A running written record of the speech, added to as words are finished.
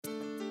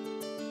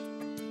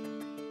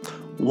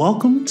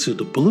Welcome to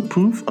the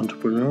Bulletproof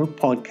Entrepreneur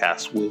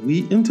Podcast, where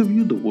we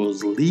interview the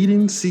world's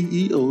leading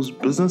CEOs,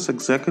 business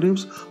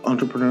executives,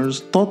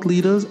 entrepreneurs, thought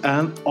leaders,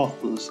 and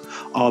authors.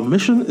 Our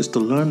mission is to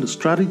learn the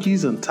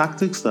strategies and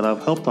tactics that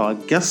have helped our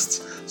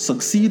guests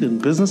succeed in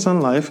business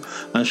and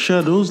life and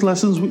share those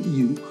lessons with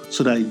you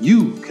so that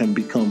you can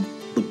become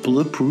the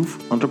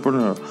Bulletproof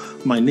Entrepreneur.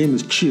 My name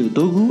is Chi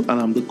Odogu, and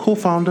I'm the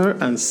co-founder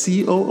and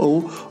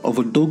COO of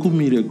Odogu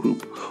Media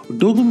Group.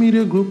 Odogu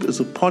Media Group is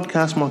a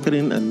podcast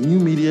marketing and new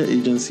media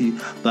agency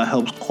that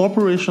helps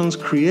corporations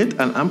create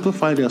and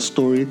amplify their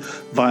story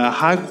via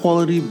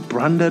high-quality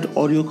branded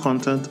audio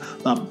content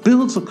that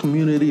builds a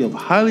community of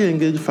highly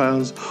engaged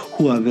fans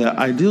who are their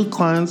ideal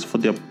clients for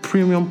their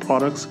premium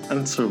products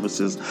and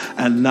services.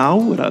 And now,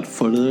 without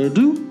further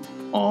ado,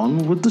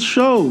 on with the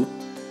show.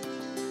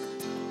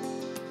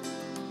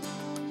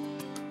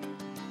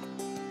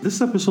 This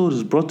episode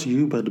is brought to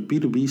you by the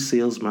B2B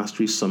Sales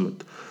Mastery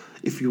Summit.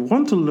 If you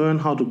want to learn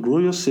how to grow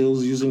your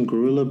sales using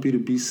guerrilla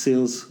B2B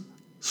sales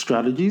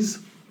strategies,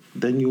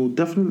 then you'll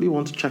definitely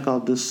want to check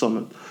out this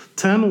summit.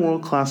 10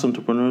 world-class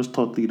entrepreneurs,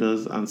 thought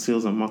leaders, and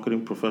sales and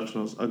marketing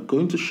professionals are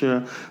going to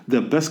share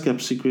their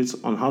best-kept secrets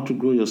on how to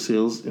grow your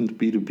sales in the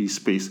B2B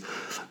space.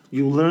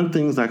 You'll learn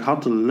things like how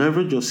to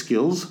leverage your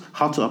skills,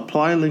 how to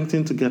apply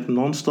LinkedIn to get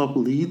non-stop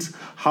leads,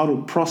 how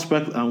to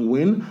prospect and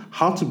win,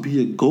 how to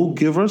be a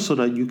go-giver so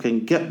that you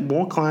can get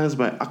more clients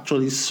by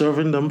actually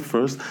serving them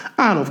first,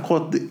 and of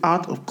course, the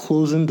art of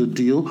closing the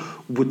deal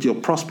with your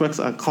prospects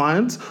and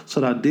clients so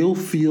that they'll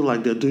feel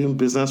like they're doing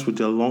business with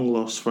their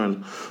long-lost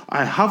friend.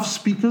 I have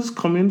speakers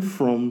coming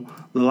from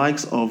the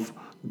likes of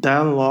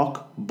Dan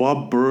Locke,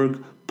 Bob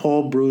Berg,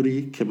 Paul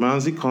Brody,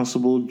 Kimanzi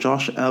Constable,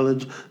 Josh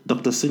Elledge,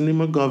 Dr. Cindy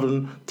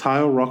McGovern,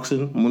 Tayo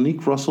Roxon,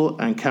 Monique Russell,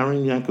 and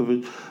Karen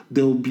Yankovic.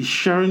 They'll be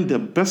sharing their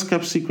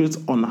best-kept secrets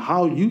on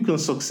how you can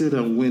succeed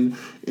and win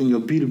in your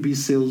B2B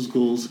sales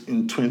goals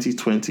in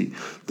 2020.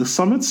 The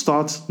summit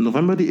starts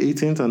November the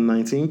 18th and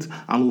 19th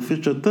and will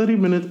feature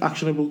 30-minute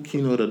actionable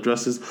keynote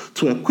addresses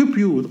to equip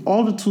you with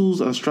all the tools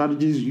and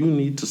strategies you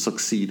need to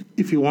succeed.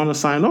 If you want to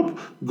sign up,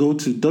 go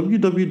to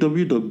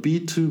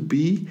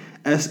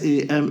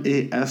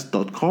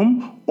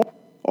www.b2bsamas.com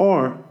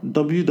or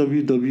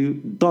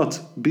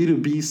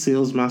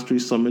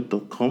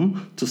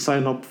www.b2bsalesmasterysummit.com to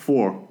sign up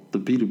for the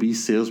B2B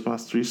Sales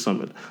Mastery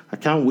Summit. I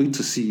can't wait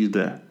to see you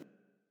there.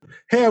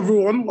 Hey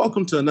everyone,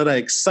 welcome to another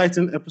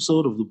exciting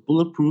episode of the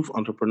Bulletproof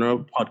Entrepreneur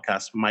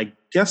Podcast. My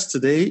guest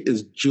today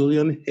is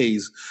Julian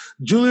Hayes.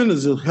 Julian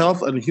is a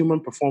health and human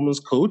performance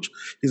coach.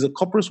 He's a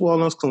corporate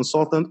wellness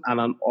consultant and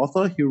an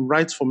author. He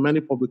writes for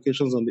many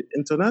publications on the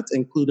internet,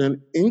 including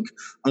Inc.,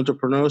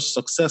 Entrepreneur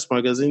Success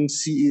Magazine,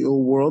 CEO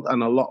World,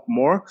 and a lot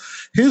more.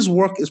 His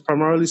work is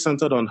primarily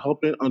centered on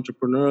helping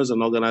entrepreneurs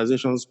and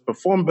organizations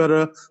perform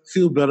better,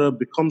 feel better,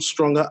 become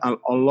stronger, and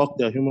unlock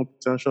their human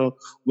potential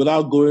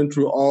without going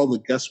through all the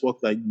guesswork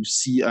that you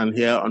see and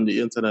hear on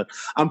the internet.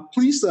 I'm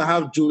pleased to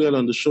have Julian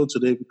on the show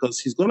today because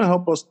he's going to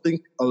help us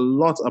think a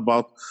lot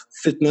about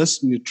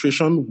fitness,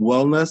 nutrition,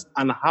 wellness,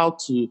 and how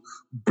to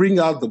bring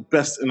out the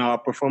best in our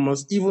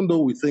performance. Even though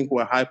we think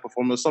we're high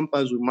performers,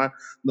 sometimes we might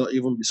not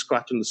even be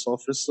scratching the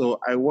surface. So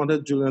I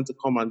wanted Julian to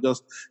come and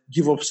just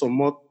give up some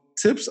more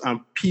tips and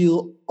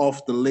peel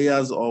off the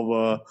layers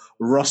of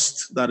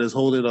rust that is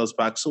holding us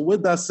back. So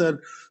with that said,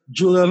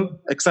 Julian,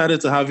 excited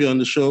to have you on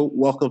the show.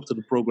 Welcome to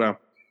the program.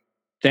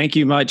 Thank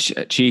you much,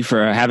 Chief,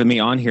 for having me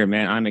on here,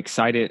 man. I'm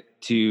excited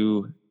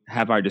to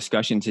have our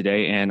discussion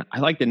today. And I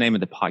like the name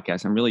of the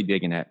podcast. I'm really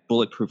digging it.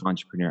 Bulletproof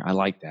Entrepreneur. I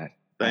like that.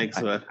 Thanks,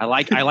 man. I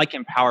like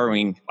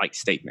empowering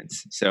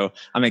statements. So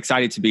I'm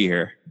excited to be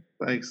here.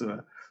 Thanks,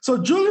 man. So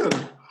Julian,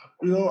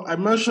 I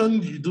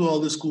mentioned you do all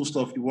this cool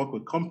stuff. You work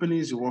with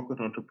companies, you work with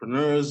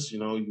entrepreneurs,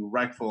 you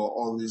write for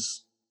all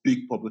these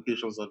big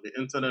publications on the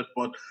internet.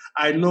 But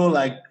I know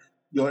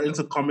you're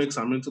into comics,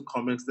 I'm into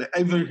comics.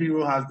 Every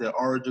hero has their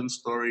origin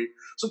story.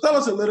 So tell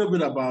us a little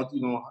bit about,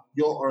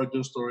 your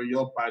origin story,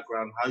 your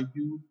background, how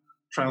you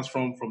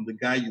transformed from the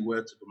guy you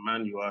were to the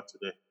man you are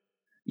today.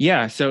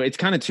 Yeah, so it's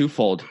kind of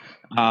twofold.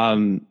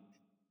 I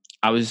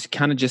was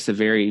kind of just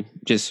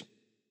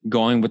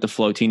going with the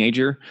flow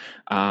teenager.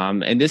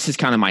 And this is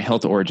kind of my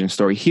health origin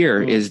story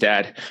here is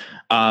that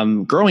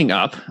growing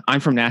up,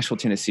 I'm from Nashville,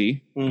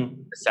 Tennessee, the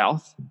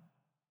South.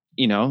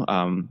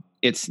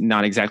 It's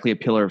not exactly a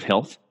pillar of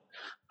health.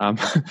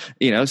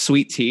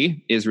 Sweet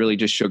tea is really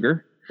just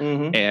sugar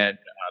and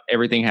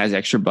everything has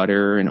extra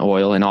butter and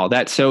oil and all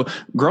that. So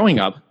growing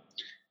up,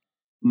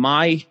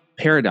 my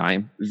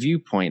paradigm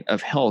viewpoint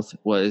of health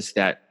was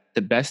that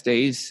the best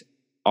days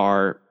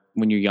are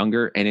when you're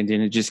younger and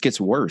then it just gets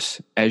worse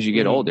as you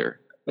get older,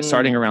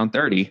 starting around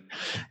 30.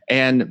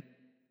 And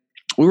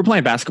we were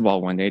playing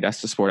basketball one day.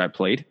 That's the sport I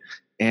played.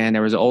 And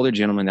there was an older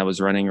gentleman that was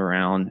running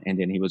around and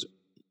then he was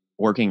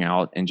working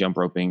out and jump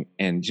roping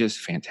and just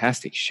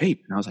fantastic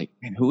shape. And I was like,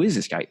 man, who is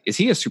this guy? Is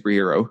he a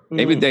superhero?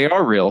 Maybe they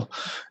are real.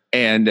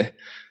 And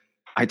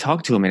I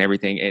talked to him and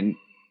everything. And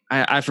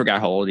I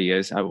forgot how old he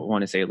is. I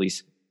want to say at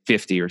least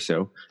 50 or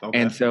so. Okay.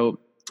 And so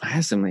I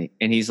asked him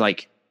and he's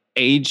like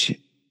age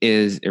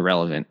is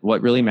irrelevant.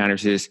 What really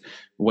matters is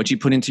what you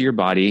put into your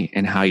body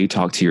and how you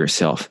talk to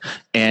yourself.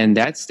 And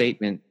that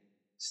statement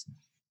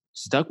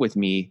stuck with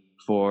me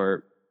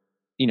for,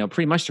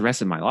 pretty much the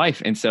rest of my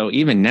life. And so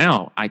even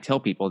now I tell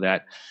people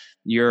that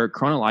your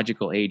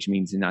chronological age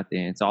means nothing.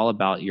 It's all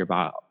about your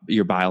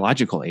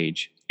biological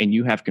age, and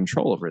you have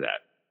control over that.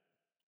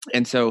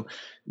 And so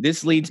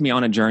this leads me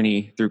on a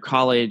journey through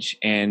college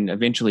and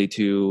eventually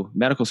to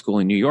medical school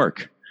in New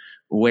York,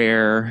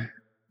 where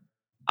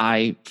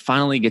I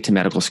finally get to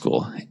medical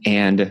school,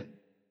 and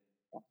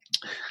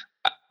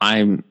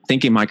I'm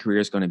thinking my career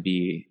is going to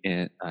be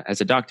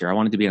as a doctor. I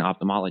wanted to be an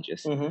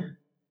ophthalmologist. Mm-hmm.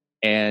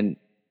 And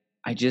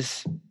I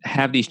just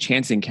have these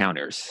chance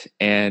encounters.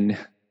 And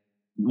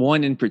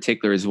one in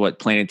particular is what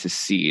planted to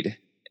seed.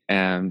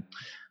 I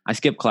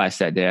skipped class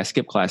that day. I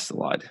skipped class a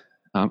lot.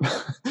 And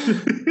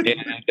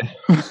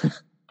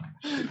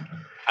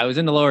I was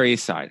in the Lower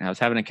East Side. I was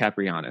having a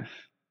Capriana,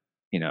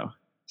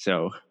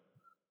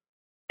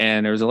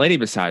 and there was a lady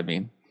beside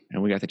me,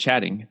 and we got to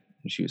chatting.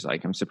 And she was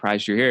like, "I'm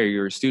surprised you're here.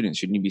 You're a student.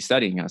 Shouldn't you be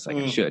studying?" I was like,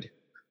 "I should,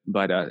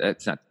 but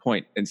that's not the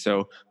point." And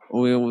so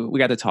we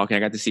got to talking. I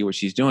got to see what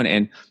she's doing,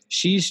 and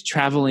she's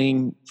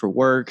traveling for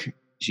work.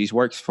 She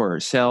works for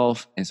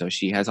herself, and so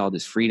she has all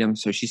this freedom.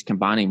 So she's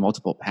combining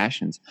multiple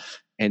passions.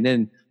 And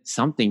then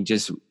something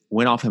just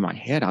went off in my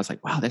head. I was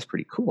like, "Wow, that's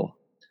pretty cool."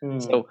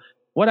 So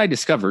what I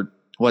discovered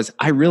was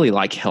I really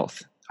like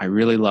health. I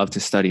really love to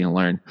study and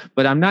learn,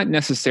 but I'm not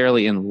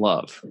necessarily in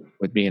love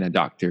with being a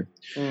doctor.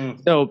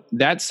 So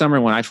that summer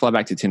when I fly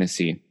back to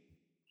Tennessee,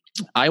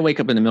 I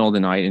wake up in the middle of the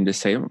night and just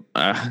say,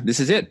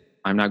 this is it.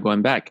 I'm not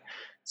going back.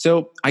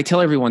 So I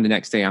tell everyone the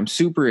next day, I'm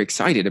super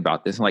excited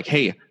about this. I'm like,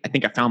 "Hey, I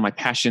think I found my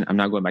passion. I'm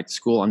not going back to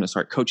school. I'm going to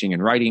start coaching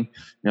and writing."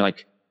 And they're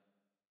like,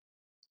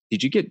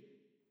 did you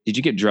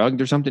get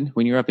drugged or something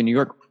when you were up in New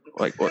York?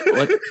 Like, what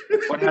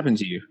happened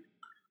to you?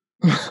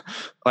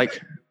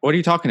 Like, what are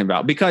you talking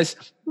about? Because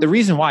the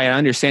reason why I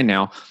understand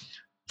now,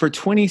 for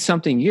 20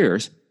 something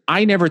years,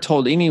 I never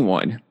told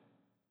anyone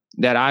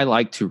that I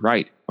like to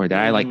write or that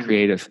I like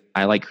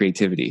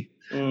creativity,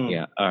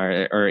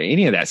 or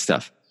any of that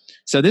stuff.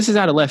 So this is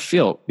out of left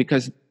field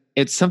because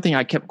it's something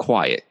I kept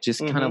quiet, just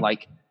kind of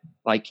like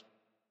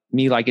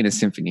me liking a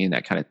symphony and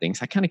that kind of thing.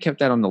 So I kind of kept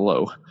that on the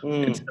low.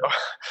 And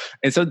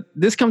so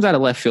this comes out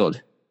of left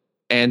field.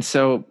 And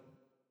so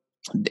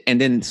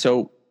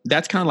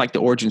that's kind of like the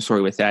origin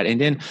story with that. And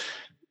then,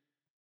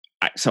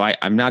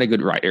 I'm not a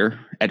good writer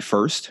at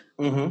first.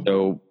 Mm-hmm.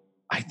 So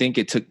I think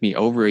it took me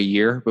over a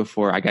year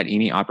before I got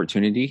any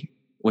opportunity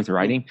with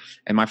writing.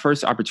 And my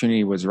first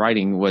opportunity was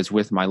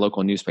with my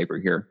local newspaper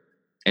here.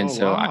 And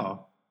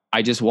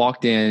I just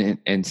walked in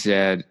and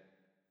said,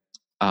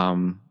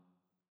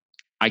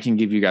 I can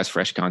give you guys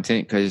fresh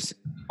content because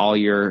all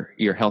your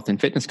health and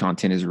fitness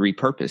content is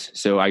repurposed.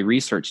 So I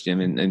researched them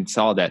and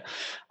saw that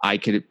I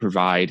could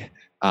provide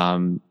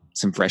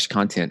some fresh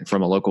content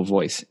from a local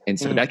voice. And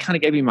so that kind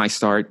of gave me my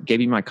start, gave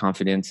me my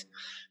confidence.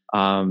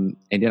 And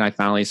then I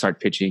finally started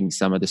pitching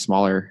some of the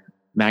smaller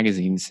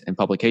magazines and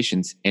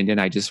publications. And then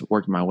I just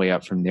worked my way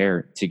up from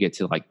there to get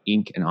to like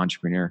Inc. and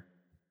Entrepreneur.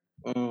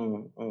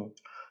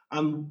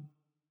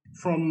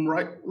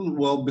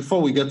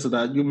 Before we get to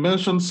that, you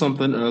mentioned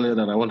something earlier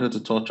that I wanted to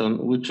touch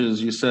on, which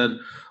is you said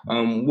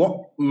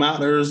what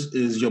matters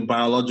is your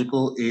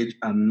biological age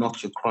and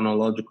not your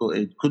chronological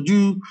age. Could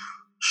you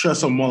share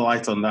some more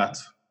light on that?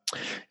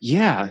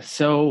 Yeah.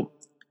 So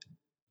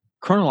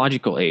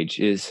chronological age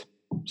is,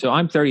 so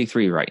I'm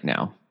 33 right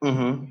now.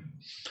 Mm-hmm.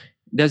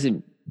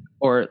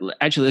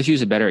 Actually, let's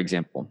use a better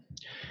example.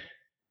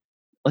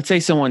 Let's say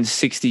someone's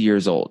 60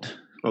 years old.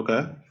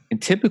 Okay.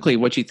 And typically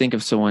what you think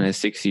of someone as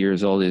 60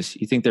 years old is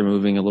you think they're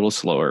moving a little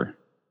slower.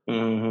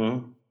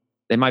 Mm-hmm.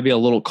 They might be a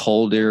little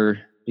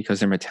colder because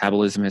their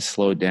metabolism has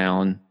slowed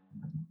down.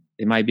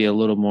 They might be a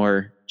little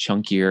more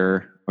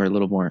chunkier or a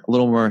little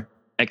more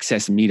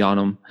excess meat on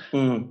them,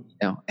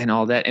 and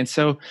all that. And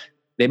so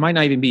they might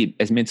not even be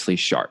as mentally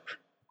sharp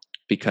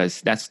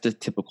because that's the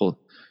typical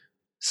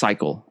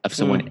cycle of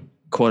someone,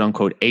 quote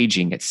unquote,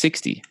 aging at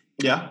 60.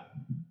 Yeah.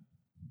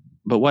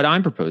 But what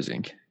I'm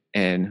proposing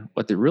and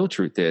what the real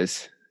truth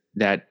is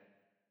that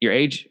your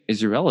age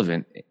is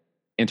irrelevant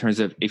in terms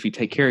of if you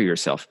take care of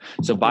yourself.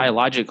 So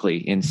biologically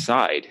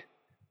inside,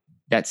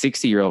 that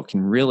 60-year-old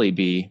can really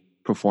be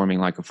performing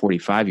like a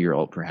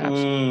 45-year-old perhaps,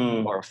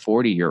 or a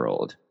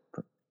 40-year-old.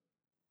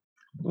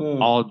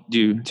 All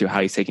due to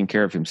how he's taking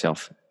care of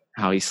himself,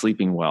 how he's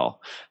sleeping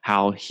well,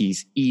 how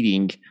he's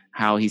eating,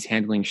 how he's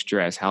handling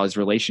stress, how his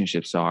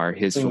relationships are,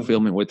 his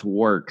fulfillment with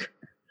work.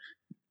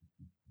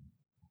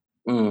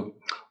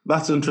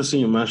 That's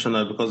interesting you mentioned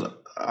that because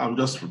I'm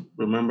just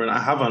remembering I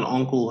have an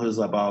uncle who's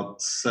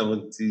about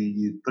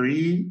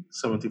 73,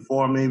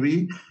 74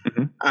 maybe.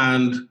 Mm-hmm.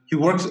 And he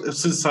works,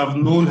 since I've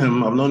known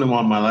him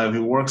all my life, he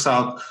works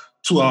out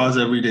 2 hours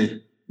every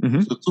day.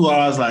 Mm-hmm. So 2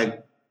 hours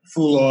like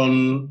full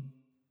on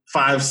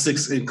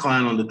 5-6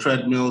 incline on the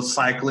treadmill,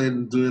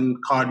 cycling, doing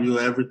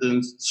cardio,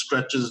 everything,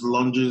 stretches,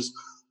 lunges,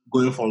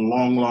 going for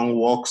long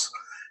walks.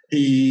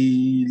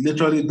 He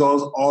literally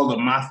does all the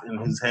math in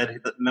his head. He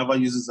never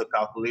uses a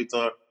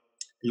calculator.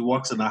 He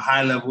works in a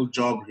high-level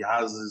job. He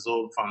has his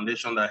own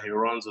foundation that he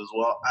runs as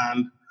well.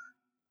 And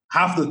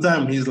half the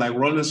time, he's like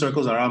running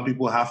circles around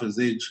people half his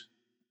age.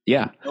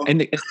 Yeah.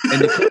 And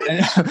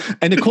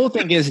the cool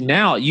thing is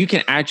now we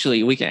can,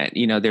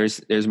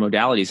 there's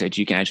modalities that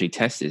you can actually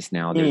test this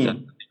now. There's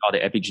something called the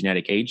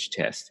epigenetic age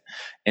test.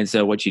 And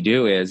so what you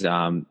do is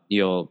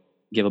you'll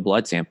give a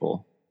blood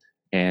sample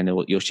and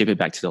you'll ship it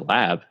back to the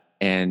lab.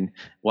 And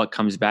what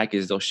comes back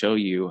is they'll show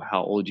you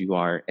how old you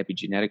are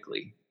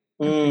epigenetically,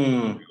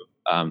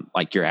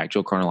 like your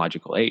actual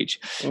chronological age.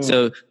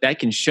 So that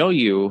can show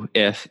you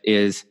if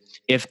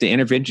the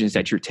interventions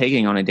that you're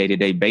taking on a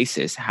day-to-day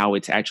basis, how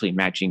it's actually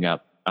matching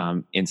up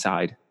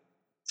inside.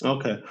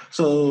 Okay.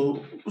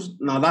 So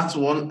now that's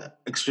one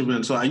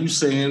experiment. So are you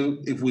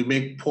saying if we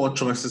make poor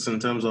choices in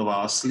terms of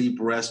our sleep,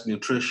 rest,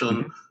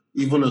 nutrition,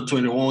 even a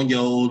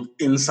 21-year-old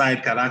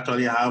inside can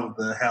actually have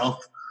the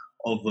health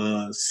of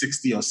a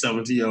 60 or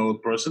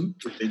 70-year-old person?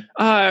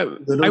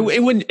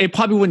 It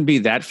probably wouldn't be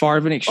that far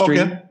of an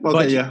extreme.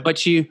 Okay.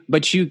 But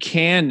you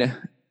can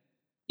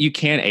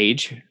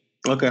age.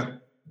 Okay.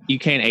 You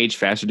can age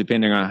faster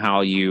depending on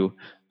how you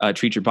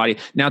treat your body.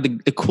 Now,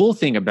 the cool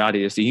thing about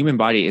it is the human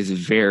body is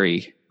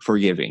very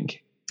forgiving.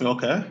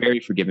 Okay. Very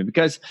forgiving,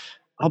 because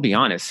I'll be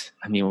honest.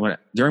 I mean,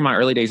 during my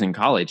early days in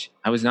college,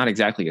 I was not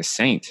exactly a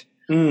saint.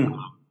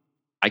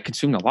 I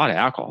consumed a lot of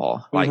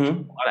alcohol,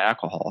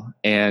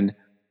 and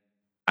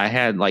I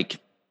had like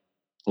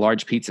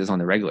large pizzas on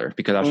the regular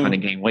because I was trying to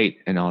gain weight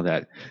and all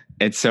that.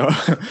 And so,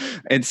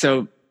 I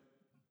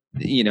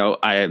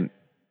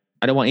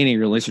don't want any of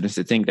your listeners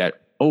to think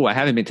that, oh, I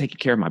haven't been taking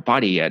care of my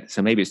body yet,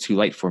 so maybe it's too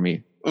late for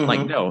me.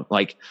 Like, no,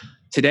 like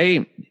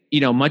today,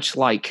 much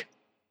like,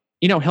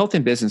 health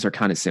and business are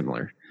kind of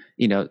similar.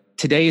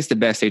 Today is the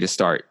best day to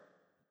start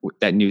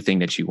that new thing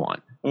that you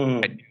want,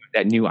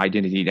 that new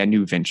identity, that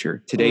new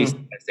venture. Today's the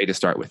best day to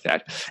start with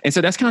that. And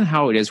so that's kind of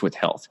how it is with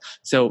health.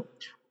 So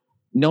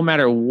no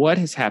matter what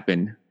has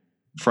happened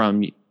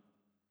from,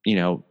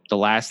 the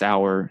last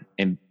hour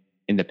in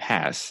the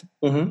past,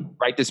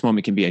 right this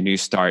moment can be a new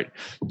start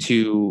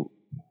to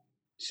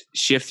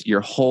shift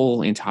your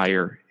whole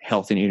entire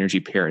health and energy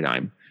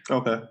paradigm.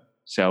 Okay.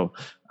 So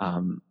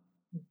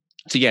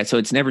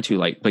it's never too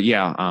late. But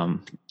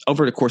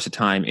over the course of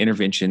time,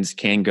 interventions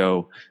can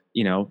go,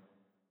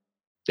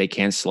 they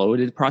can slow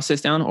the process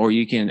down, or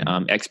you can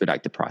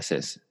expedite the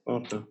process.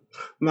 Okay.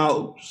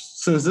 Now,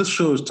 since this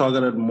show is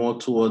targeted more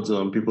towards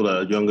people that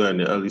are younger in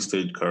the early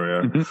stage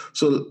career,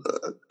 so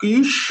can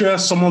you share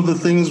some of the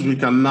things we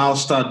can now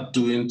start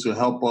doing to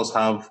help us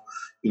have,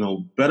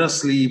 better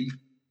sleep,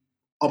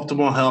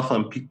 optimal health,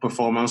 and peak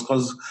performance?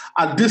 Because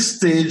at this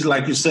stage,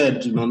 like you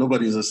said,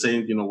 nobody's a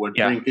saint. We're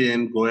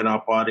drinking, going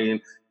out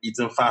partying,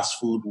 eating fast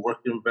food,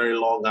 working very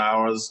long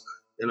hours.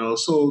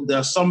 So there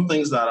are some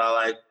things that are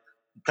like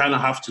you kind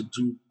of have to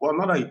do. Well,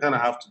 not that you kind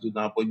of have to do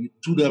now, but you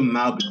do them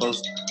now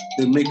because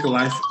they make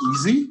life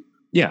easy.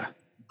 Yeah.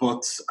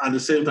 But at the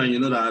same time,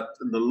 that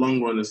in the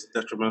long run is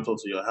detrimental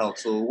to your health.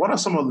 So what are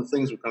some of the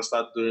things we can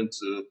start doing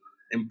to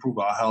improve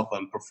our health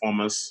and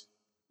performance?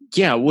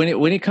 Yeah, when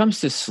it comes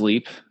to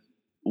sleep,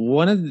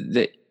 one of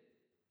the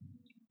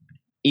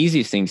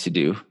easiest things to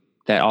do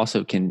that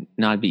also can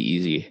not be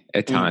easy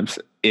at times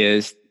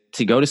is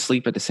to go to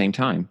sleep at the same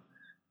time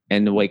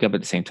and to wake up at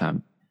the same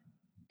time,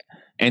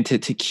 and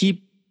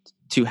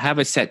to have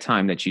a set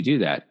time that you do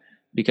that,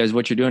 because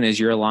what you're doing is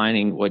you're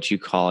aligning what you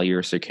call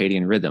your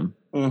circadian rhythm.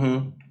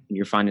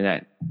 You're finding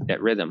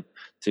that rhythm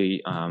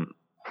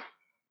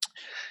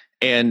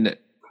and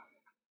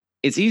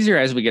it's easier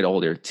as we get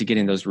older to get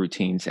in those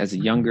routines. As a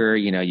younger,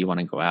 you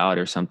want to go out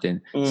or something.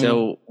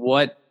 So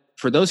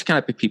for those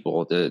kind of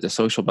people, the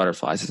social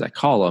butterflies, as I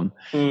call them,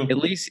 at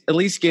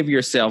least give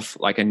yourself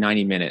like a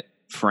 90-minute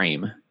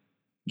frame,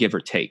 give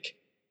or take,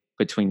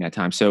 between that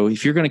time. So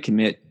if you're going to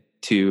commit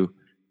to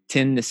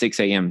 10 to 6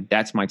 a.m.,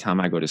 that's my time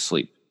I go to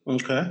sleep.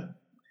 Okay.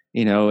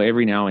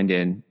 Every now and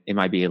then it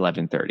might be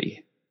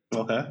 11:30.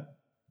 Okay.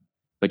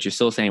 But you're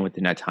still staying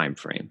within that time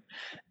frame.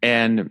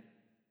 And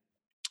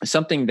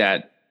something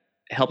that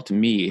helped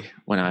me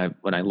when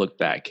I look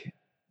back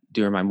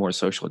during my more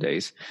social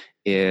days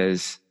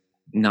is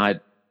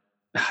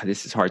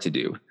this is hard to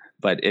do,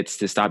 but it's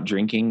to stop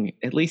drinking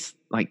at least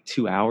like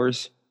 2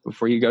 hours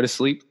before you go to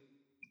sleep.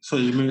 So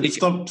you mean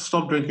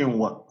stop drinking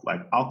what?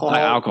 Like alcohol?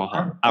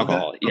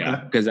 Alcohol. Okay.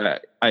 Yeah. Because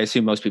I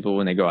assume most people,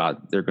 when they go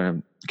out, they're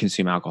going to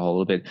consume alcohol a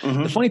little bit.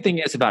 The funny thing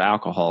is about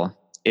alcohol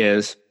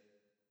is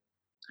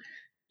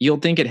you'll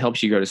think it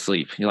helps you go to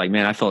sleep. You're like,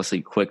 man, I fell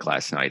asleep quick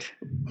last night.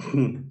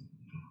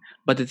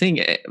 But the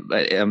thing,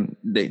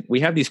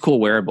 we have these cool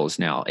wearables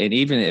now, and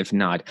even if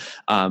not,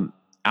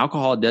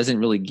 alcohol doesn't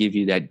really give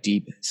you that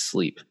deep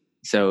sleep.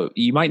 So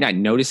you might not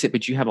notice it,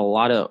 but you have a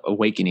lot of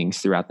awakenings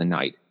throughout the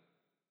night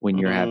when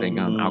you're having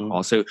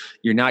alcohol. So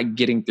you're not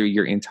getting through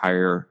your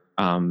entire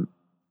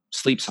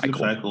sleep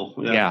cycle.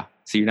 Yeah.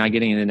 So you're not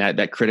getting in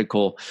that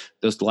critical,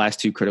 those last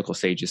two critical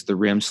stages, the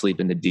REM sleep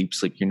and the deep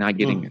sleep. You're not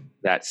getting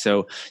that.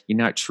 So you're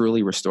not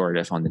truly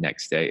restorative on the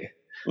next day.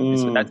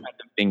 So that's the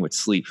thing with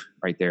sleep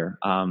right there.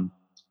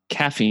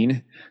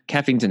 Caffeine's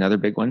another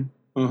big one.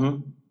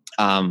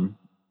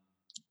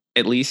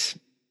 At least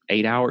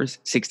 8 hours,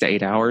 6 to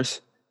 8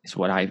 hours is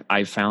what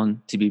I've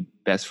found to be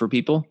best for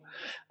people.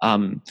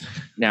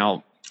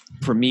 Now,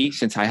 for me,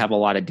 since I have a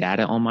lot of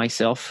data on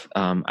myself,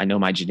 I know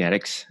my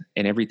genetics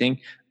and everything.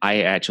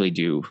 I actually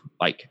do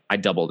I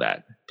double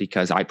that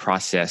because I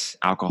process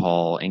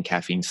alcohol and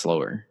caffeine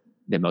slower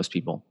than most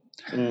people.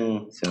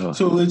 So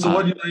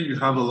what do you mean you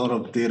have a lot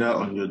of data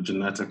on your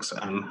genetics,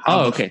 and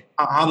how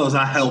does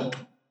that help?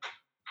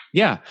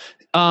 Yeah.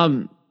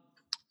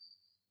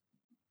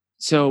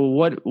 So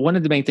one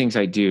of the main things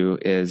I do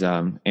is,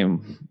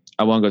 and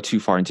I won't go too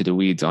far into the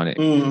weeds on it.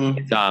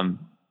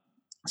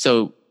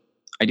 So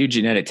I do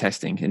genetic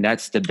testing, and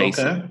that's the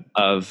basis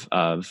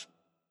of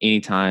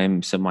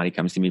anytime somebody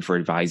comes to me for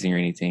advising or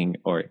anything,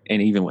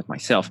 and even with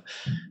myself,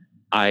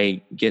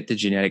 I get the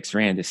genetics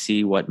ran to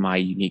see what my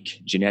unique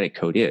genetic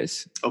code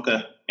is.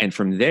 Okay. And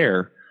from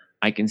there,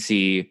 I can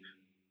see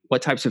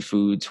what types of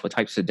foods, what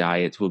types of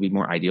diets will be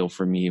more ideal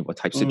for me, what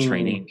types of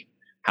training,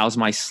 how's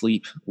my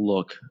sleep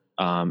look.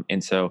 And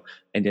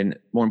then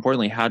more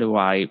importantly, how do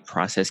I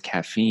process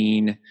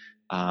caffeine?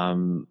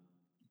 Should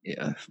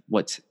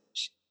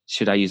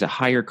I use a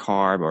higher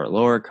carb or a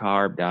lower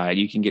carb diet?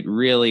 You can get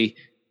really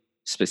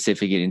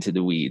specific into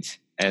the weeds.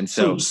 And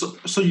so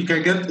you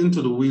can get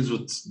into the weeds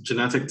with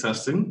genetic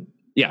testing.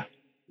 Yeah.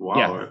 Wow.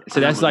 Yeah. So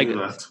that's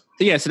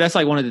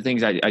one of the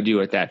things I do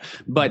with that.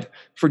 But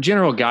for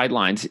general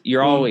guidelines,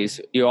 you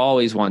always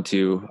want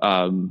to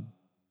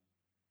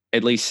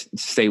at least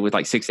stay with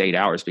 6 to 8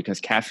 hours because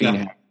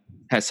caffeine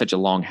has such a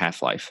long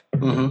half-life.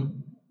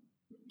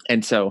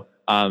 And so,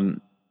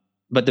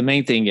 but the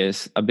main thing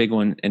is a big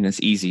one, and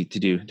it's easy to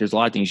do. There's a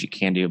lot of things you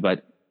can do,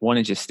 but one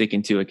is just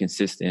sticking to a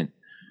consistent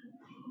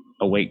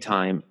awake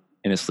time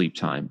and a sleep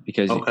time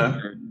because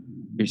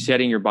you're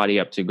setting your body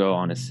up to go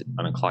on a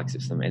clock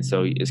system. And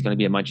so it's going to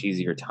be a much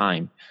easier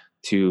time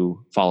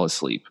to fall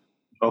asleep.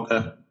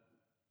 Okay.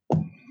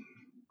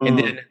 And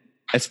then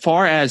as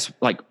far as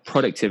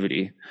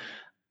productivity,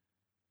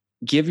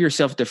 give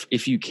yourself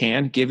if you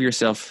can, give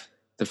yourself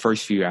the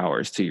first few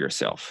hours to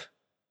yourself.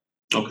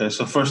 Okay.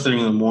 So first thing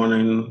in the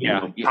morning,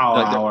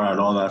 power hour and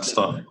all that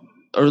stuff.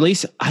 Or at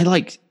least I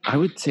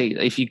would say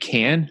if you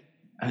can,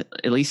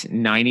 at least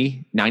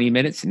 90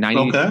 minutes,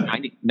 90 to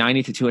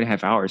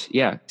 2.5 hours.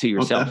 Yeah. To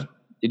yourself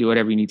to do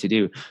whatever you need to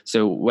do.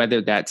 So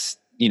whether that's,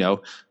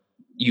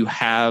 you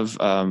have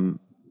a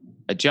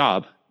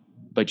job,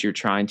 but you're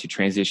trying to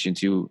transition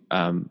to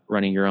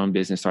running your own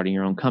business, starting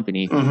your own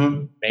company.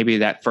 Maybe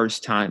that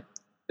first thing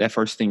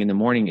in the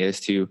morning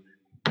is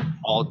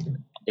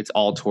it's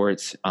all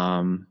towards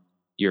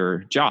your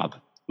job,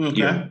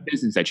 your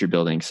business that you're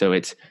building. So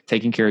it's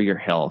taking care of your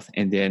health,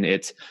 and then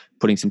it's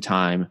putting some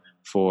time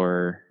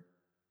for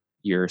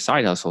your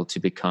side hustle to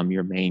become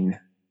your main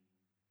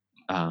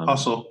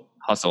hustle.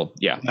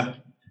 Yeah.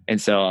 And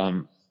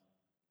so,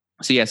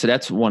 so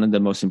that's one of the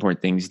most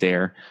important things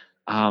there.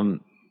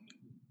 And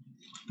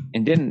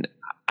then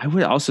I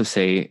would also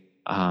say,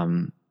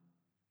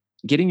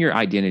 getting your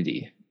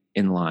identity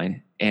in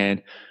line.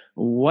 And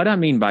what I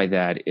mean by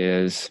that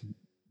is,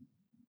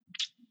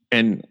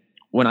 and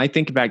when I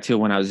think back to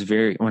when I was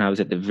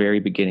at the very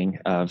beginning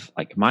of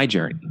my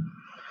journey,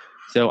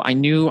 so I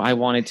knew I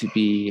wanted to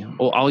be,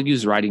 I'll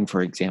use writing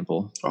for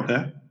example.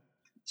 Okay.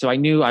 So I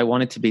knew I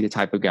wanted to be the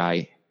type of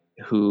guy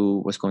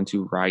who was going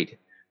to write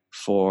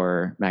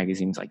for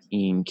magazines like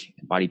Inc.,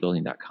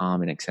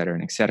 bodybuilding.com, and et cetera,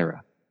 and et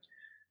cetera.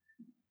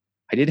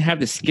 I didn't have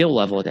the skill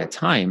level at that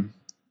time,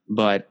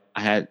 but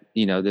I had,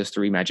 those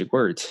 3 magic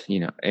words,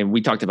 and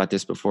we talked about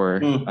this before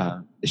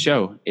the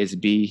show is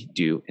be,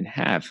 do, and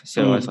have.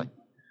 So I was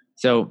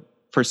so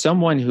for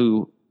someone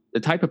the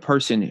type of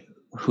person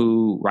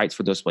who writes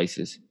for those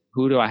places,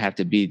 who do I have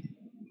to be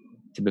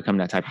to become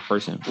that type of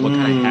person? What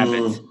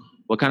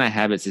kind of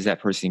habits is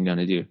that person going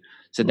to do?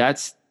 So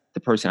that's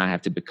the person I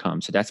have to become.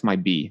 So that's my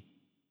B.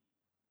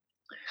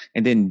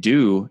 And then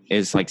do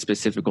is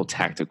specific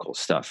tactical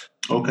stuff.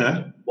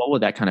 Okay. What will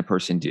that kind of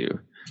person do?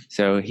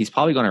 So he's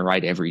probably going to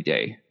write every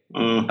day.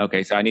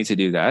 Okay. So I need to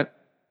do that.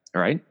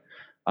 All right.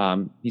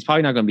 He's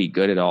probably not going to be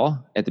good at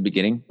all at the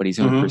beginning, but he's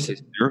going to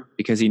persist through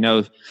because he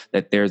knows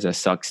that there's a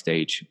suck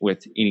stage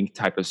with any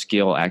type of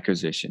skill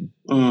acquisition.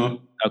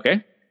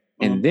 Okay.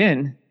 And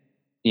then,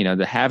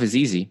 the have is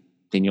easy.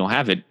 Then you'll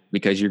have it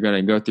because you're going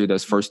to go through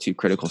those first 2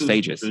 critical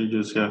stages.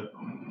 Yeah.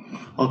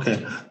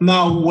 Okay.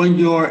 Now, when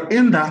you're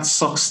in that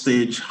suck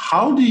stage,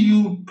 how do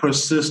you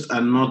persist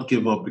and not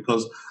give up?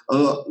 Because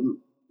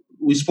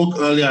we spoke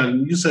earlier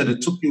and you said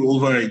it took you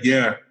over a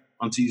year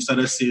until you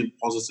started seeing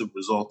positive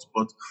results.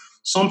 But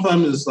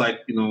sometimes it's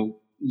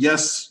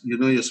yes,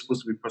 you're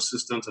supposed to be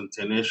persistent and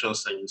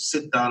tenacious and you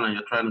sit down and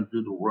you're trying to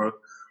do the work.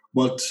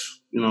 But,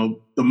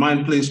 the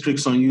mind plays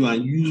tricks on you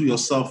and you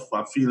yourself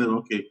are feeling,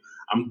 okay,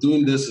 I'm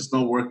doing this, it's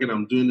not working,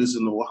 I'm doing this,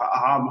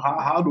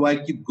 how do I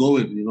keep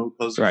going,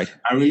 because I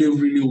really,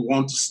 really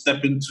want to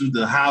step into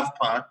the have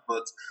part,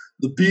 but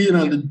the being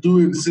and the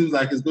doing seems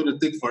like it's going to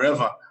take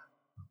forever.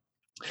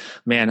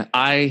 Man,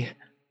 I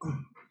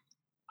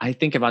I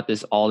think about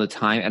this all the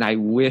time, and I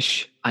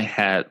wish I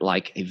had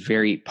like a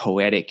very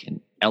poetic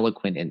and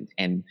eloquent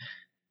and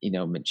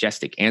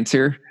majestic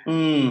answer,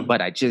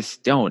 but I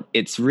just don't.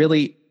 It's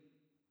really,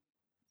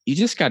 you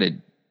just gotta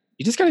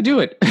do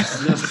it.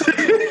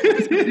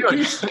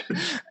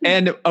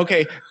 And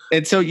okay,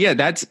 and so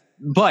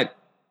but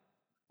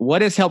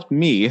what has helped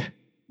me,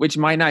 which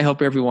might not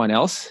help everyone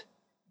else,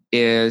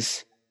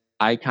 is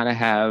I kind of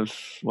have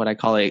what I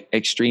call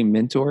extreme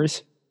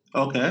mentors.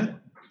 Okay.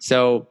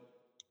 So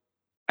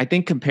I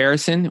think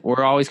comparison,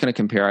 we're always going to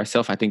compare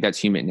ourselves. I think that's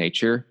human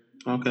nature.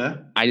 Okay.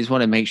 I just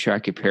want to make sure I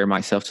compare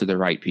myself to the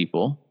right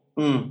people.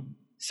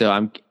 So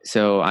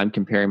I'm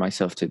comparing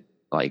myself to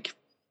like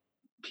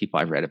people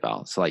I've read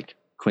about. So like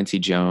Quincy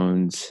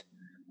Jones,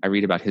 I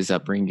read about his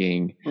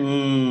upbringing.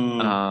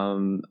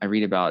 I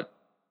read about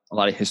a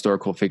lot of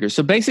historical figures.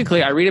 So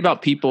basically I read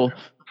about people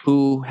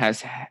who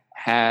has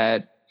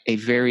had a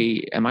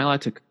very, am I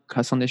allowed to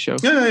cuss on this show?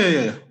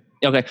 Yeah.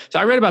 Okay. So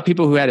I read about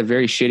people who had a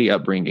very shitty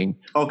upbringing.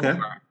 Okay.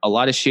 A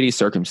lot of shitty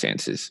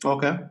circumstances.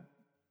 Okay.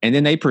 And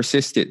then they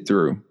persisted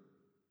through.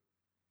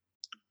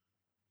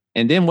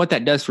 And then what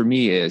that does for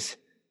me is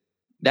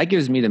that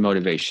gives me the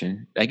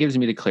motivation. That gives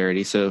me the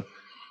clarity. So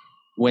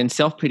when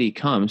self-pity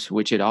comes,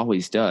 which it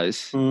always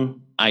does,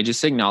 I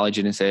just acknowledge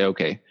it and say,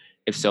 okay,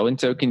 if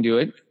so-and-so can do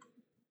it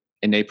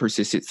and they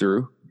persisted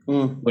through,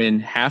 when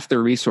half the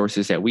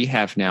resources that we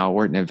have now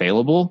weren't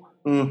available,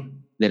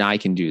 then I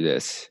can do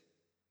this.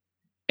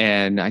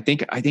 And I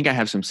think I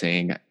have some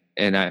saying,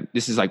 and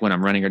this is like when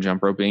I'm running or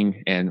jump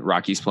roping and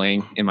Rocky's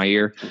playing in my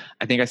ear.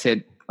 I think I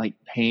said like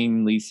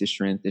pain leads to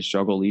strength, the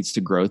struggle leads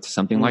to growth,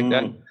 something like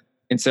that.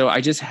 And so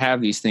I just have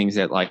these things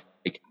that like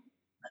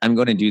I'm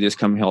going to do this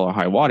come hell or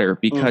high water,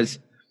 because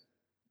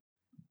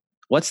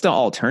what's the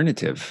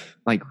alternative?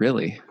 Like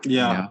really?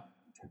 Yeah.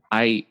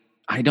 I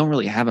don't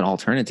really have an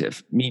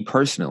alternative. Me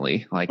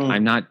personally, like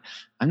I'm not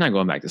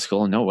going back to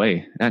school. No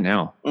way. Not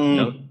now.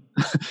 No.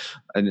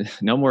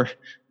 No more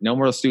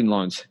student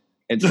loans.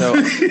 And so,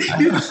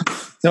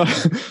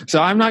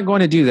 so I'm not going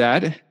to do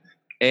that.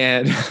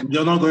 And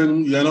you're not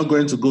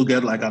going to go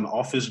get like an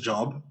office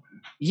job.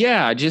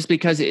 Yeah. Just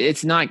because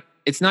it's not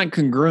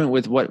congruent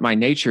with what my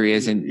nature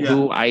is and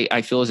who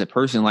I feel as a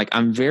person. Like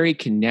I'm very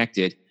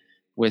connected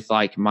with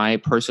like my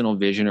personal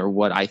vision or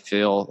what I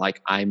feel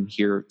like I'm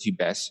here to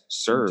best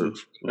serve.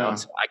 So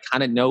I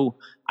kind of know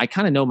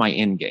my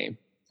end game.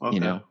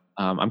 Okay.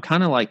 I'm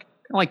kind of like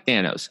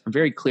Thanos. I'm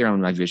very clear on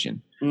my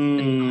vision.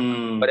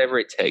 Whatever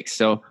it takes.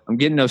 So I'm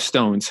getting those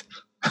stones.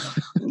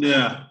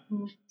 Yeah.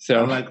 So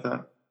I like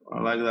that.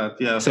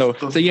 Yeah.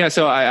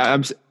 So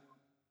I'm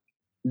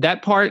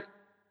that part.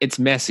 It's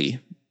messy,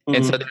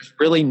 and so there's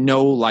really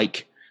no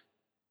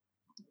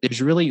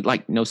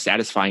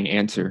satisfying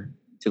answer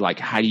to like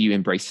how do you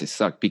embrace this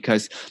suck?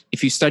 Because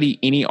if you study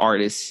any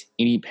artist,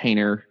 any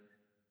painter,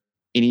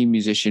 any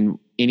musician,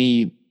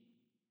 any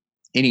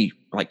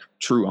like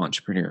true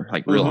entrepreneur,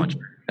 like real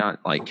entrepreneur. Not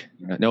like,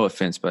 no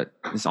offense, but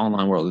this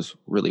online world is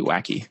really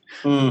wacky.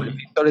 But if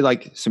you study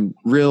like some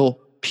real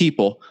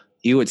people,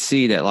 you would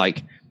see that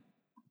like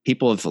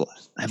people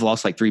have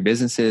lost like 3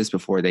 businesses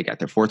before they got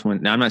their 4th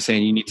one. Now I'm not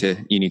saying you need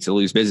to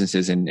lose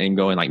businesses and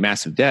go in like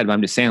massive debt, but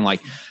I'm just saying like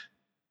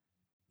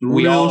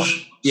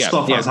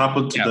stuff has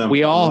happened to them.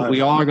 We all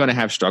are going to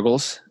have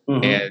struggles,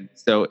 and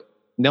so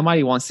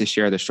nobody wants to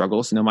share the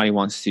struggles. Nobody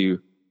wants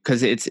to,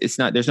 because it's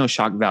not, there's no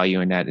shock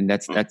value in that, and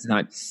that's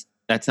not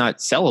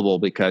sellable,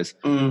 because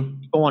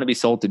people want to be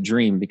sold to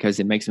dream because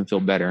it makes them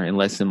feel better and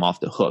lets them off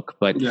the hook.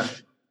 But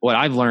what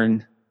I've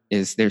learned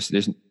is there's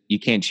you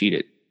can't cheat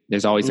it.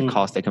 There's always a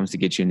cost that comes to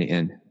get you in the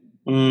end.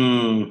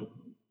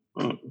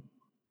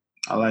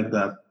 I like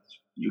that.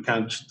 You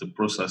can't cheat the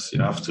process.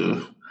 You have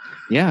to.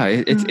 Yeah,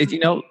 it's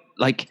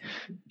like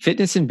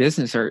fitness and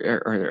business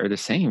are the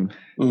same.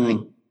 Like,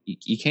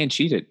 you can't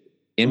cheat it.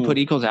 Input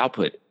equals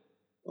output.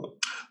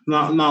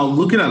 Now,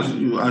 looking at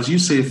you, as you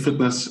say,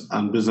 fitness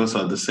and business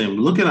are the same.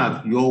 Looking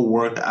at your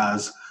work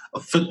as a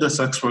fitness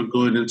expert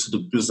going into the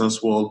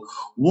business world,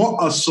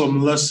 what are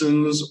some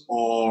lessons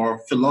or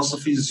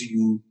philosophies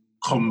you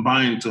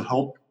combine to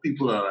help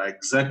people that are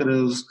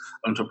executives,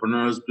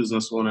 entrepreneurs,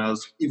 business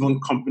owners, even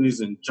companies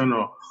in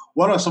general?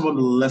 What are some of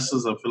the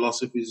lessons and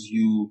philosophies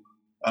you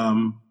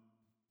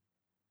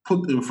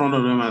put in front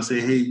of them and say,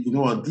 hey, you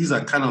know what, these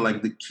are kind of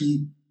like the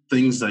key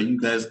things that you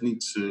guys need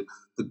to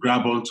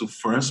grab onto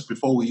first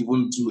before we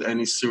even do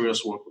any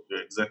serious work with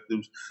your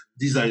executives?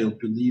 These are your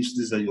beliefs,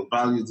 these are your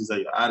values, these are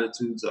your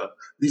attitudes.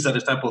 These are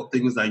the type of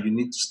things that you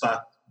need to start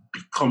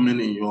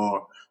becoming in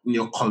your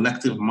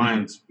collective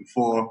minds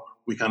before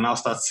we can now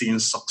start seeing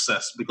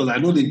success. Because I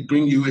know they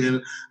bring you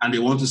in and they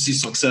want to see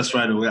success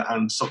right away,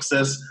 and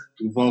success,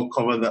 we've all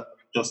covered that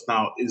just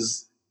now,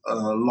 is a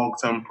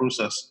long-term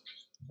process.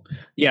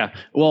 Yeah.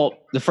 Well,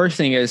 the first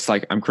thing is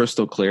like, I'm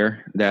crystal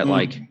clear that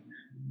like,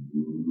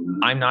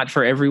 I'm not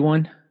for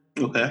everyone.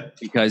 Okay.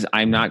 Because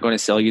I'm not going to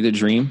sell you the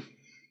dream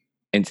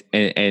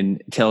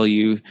and tell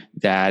you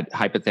that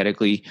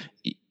hypothetically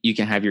you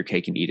can have your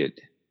cake and eat it.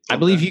 Okay. I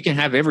believe you can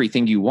have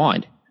everything you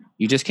want.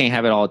 You just can't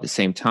have it all at the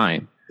same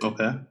time.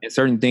 Okay. And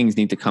certain things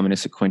need to come in a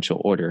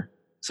sequential order.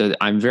 So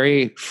I'm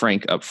very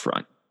frank up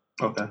front.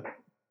 Okay.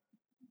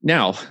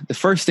 Now, the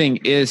first thing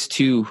is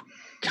to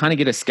kind of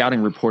get a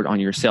scouting report on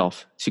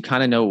yourself to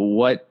kind of know,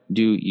 what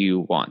do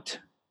you want?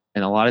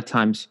 And a lot of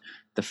times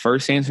the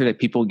first answer that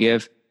people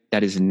give,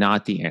 that is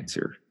not the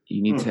answer.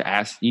 You need to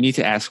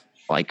ask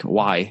like,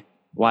 why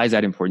is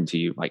that important to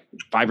you? Like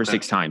 5 or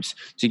 6 times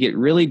to get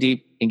really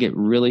deep and get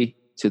really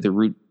to the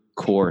root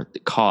core, the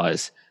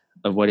cause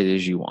of what it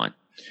is you want.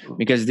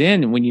 Because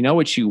then when you know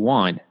what you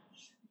want,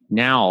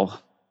 now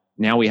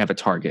we have a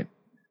target.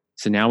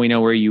 So now we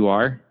know where you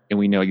are and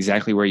we know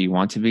exactly where you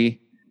want to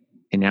be.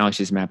 And now it's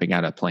just mapping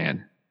out a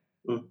plan.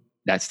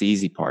 That's the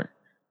easy part.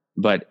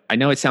 But I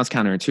know it sounds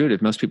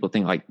counterintuitive. Most people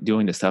think like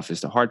doing the stuff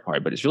is the hard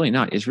part, but it's really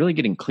not. It's really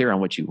getting clear on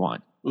what you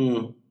want.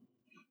 And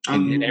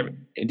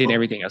then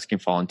everything else can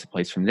fall into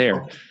place from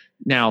there.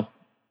 Now,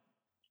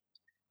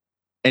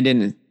 and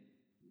then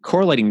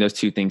correlating those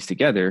two things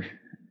together,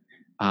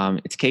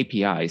 it's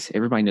KPIs.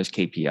 Everybody knows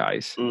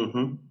KPIs.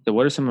 So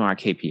what are some of our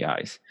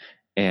KPIs?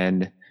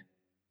 And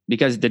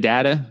because the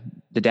data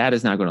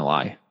is not going to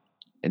lie.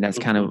 And that's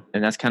kind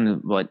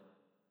of what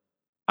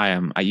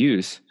I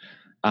use.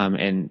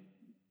 And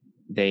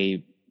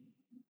they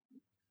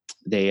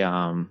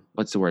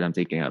what's the word I'm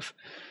thinking of?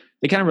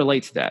 They kind of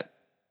relate to that.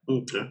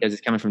 Because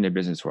it's coming from their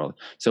business world.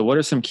 So what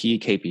are some key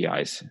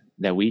KPIs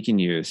that we can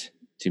use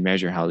to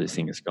measure how this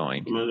thing is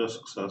going? Measure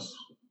success.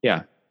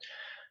 Yeah.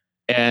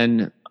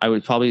 And I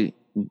would probably,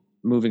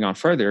 moving on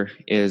further,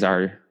 is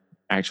our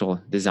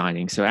actual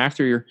designing. So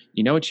after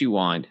you know what you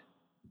want,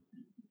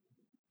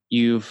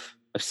 you've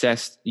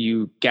assessed,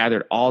 you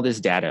gathered all this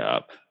data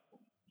up.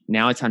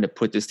 Now it's time to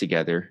put this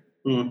together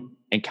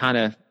and kind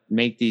of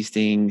make these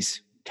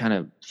things kind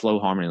of flow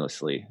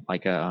harmoniously,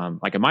 like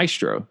a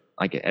maestro,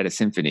 like at a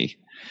symphony,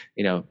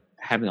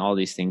 having all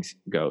these things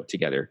go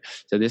together.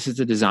 So this is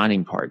the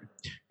designing part.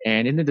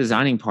 And in the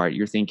designing part,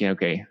 you're thinking,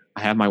 okay,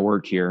 I have my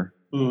work here.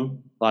 A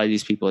lot of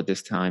these people at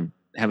this time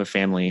have a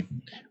family,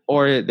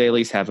 or they at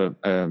least have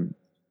a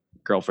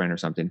girlfriend or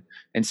something.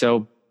 And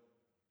so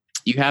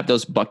you have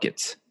those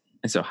buckets.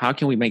 And so how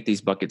can we make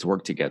these buckets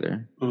work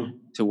together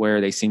to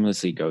where they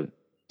seamlessly go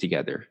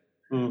together?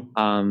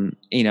 And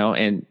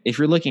if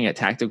you're looking at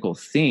tactical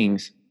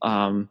things,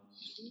 one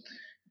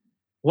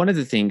of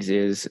the things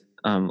is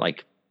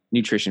like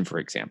nutrition, for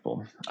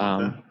example.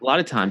 A lot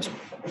of times,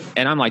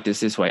 and I'm like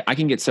this way, I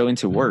can get so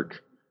into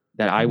work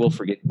that I will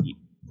forget to eat.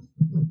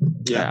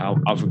 Yeah,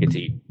 I'll forget to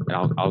eat,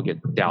 and I'll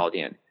get dialed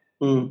in.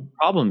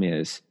 Problem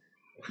is,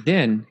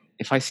 then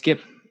if I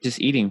skip just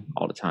eating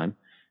all the time,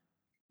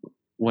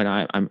 when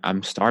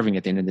I'm starving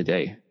at the end of the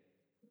day,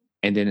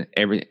 and then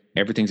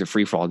everything's a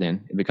free fall.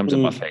 Then it becomes a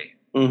buffet,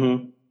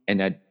 and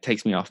that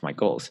takes me off my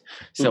goals.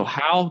 So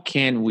how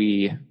can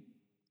we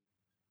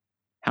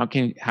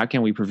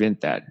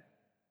prevent that?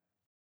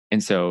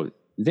 And so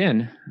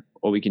then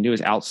what we can do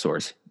is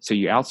outsource. So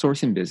you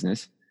outsource in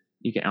business,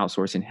 you can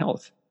outsource in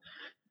health.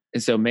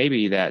 And so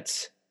maybe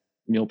that's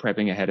meal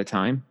prepping ahead of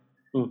time.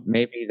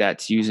 Maybe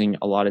that's using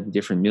a lot of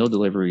different meal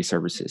delivery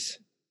services,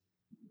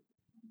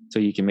 so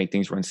you can make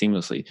things run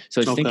seamlessly.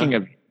 So it's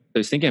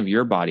thinking of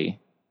your body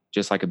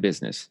just like a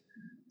business.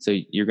 So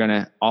you're going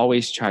to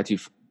always try to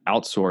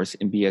outsource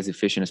and be as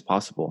efficient as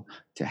possible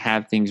to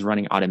have things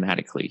running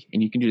automatically.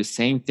 And you can do the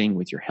same thing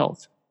with your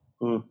health.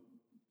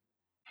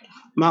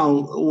 Now,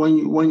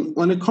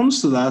 when it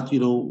comes to that,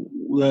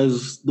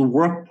 there's the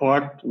work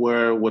part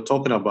where we're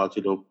talking about,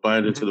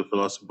 buying into the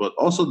philosophy, but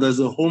also there's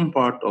a home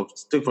part of,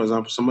 take for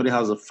example, somebody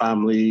has a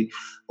family,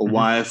 a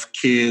wife,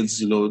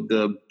 kids,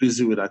 they're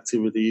busy with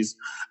activities.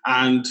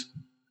 And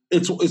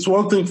it's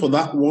one thing for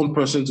that one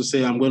person to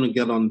say, I'm going to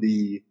get on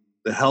the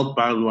health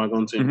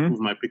bandwagon to improve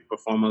my peak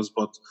performance.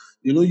 But,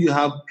 you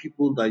have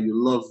people that you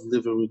love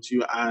living with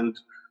you, and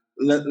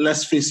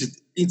let's face it,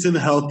 eating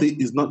healthy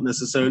is not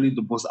necessarily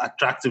the most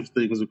attractive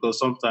things, because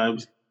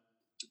sometimes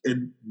it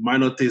might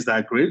not taste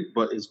that great,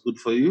 but it's good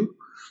for you.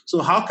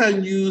 So how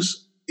can you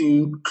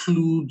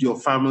include your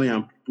family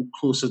and people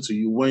closer to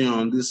you when you're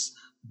on this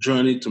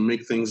journey to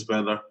make things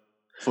better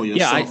for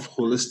yourself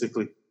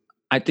holistically?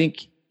 I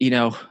think,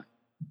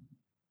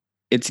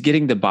 it's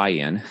getting the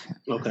buy-in.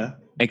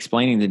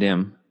 Explaining to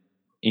them,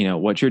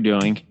 what you're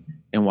doing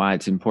and why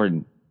it's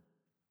important.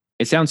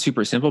 It sounds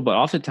super simple, but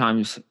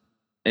oftentimes,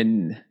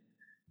 and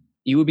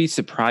you would be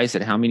surprised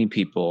at how many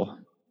people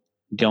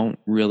don't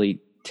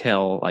really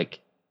tell like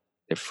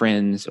their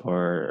friends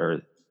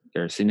or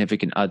their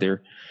significant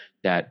other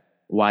that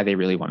why they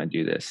really want to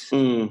do this,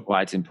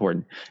 why it's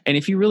important. And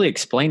if you really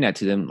explain that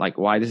to them, like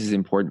why this is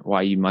important,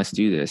 why you must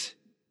do this,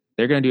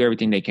 they're going to do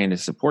everything they can to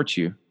support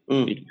you.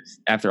 Because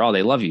after all,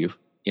 they love you.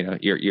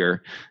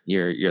 You're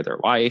their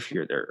wife,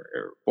 you're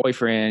their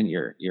boyfriend,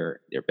 you're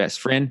their best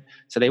friend.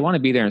 So they want to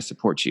be there and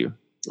support you.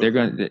 They're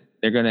going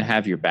to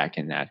have your back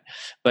in that.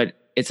 But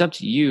it's up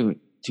to you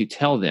to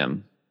tell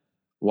them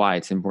why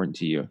it's important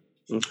to you.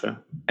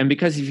 And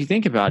because if you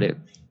think about it,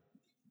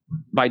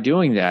 by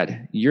doing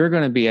that, you're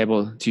going to be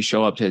able to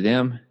show up to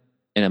them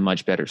in a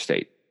much better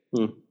state.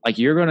 Like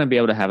you're going to be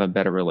able to have a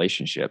better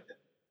relationship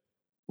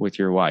with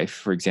your wife,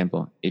 for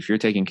example, if you're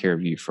taking care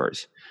of you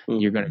first,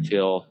 you're going to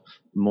feel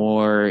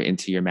more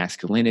into your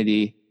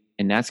masculinity,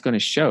 and that's going to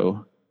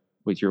show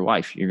with your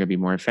wife. You're going to be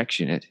more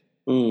affectionate.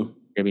 You're going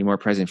to be more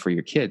present for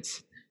your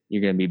kids.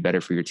 You're going to be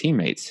better for your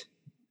teammates.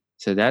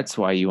 So that's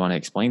why you want to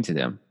explain to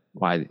them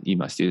why you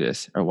must do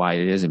this or why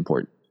it is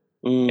important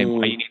and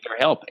why you need their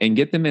help, and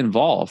get them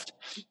involved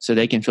so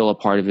they can feel a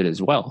part of it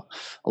as well.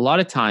 A lot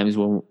of times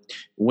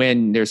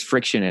when there's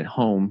friction at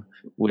home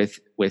with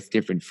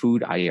different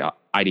food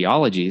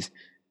ideologies,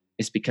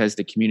 it's because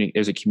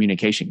there's a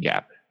communication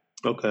gap.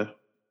 Okay.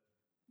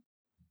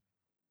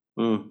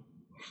 And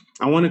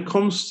when it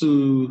comes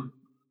to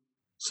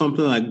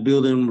something like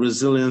building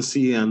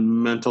resiliency and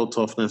mental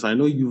toughness, I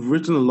know you've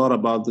written a lot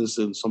about this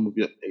in some of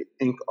your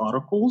Inc.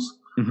 articles,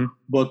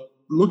 but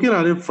looking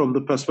at it from the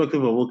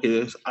perspective of,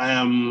 okay, I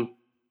am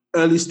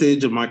early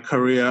stage of my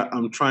career,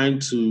 I'm trying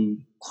to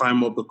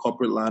climb up the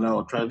corporate ladder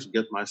or trying to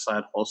get my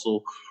side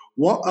hustle.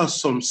 What are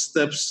some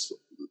steps?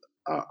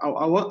 I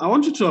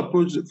want you to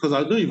approach it, because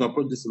I know you've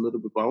approached this a little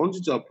bit, but I want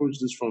you to approach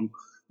this from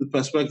the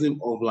perspective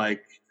of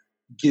like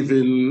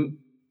giving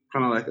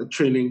kind of like a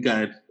training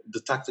guide, the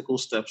tactical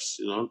steps,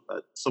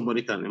 that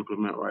somebody can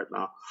implement right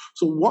now.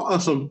 So what are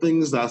some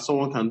things that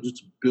someone can do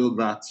to build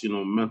that,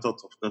 mental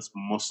toughness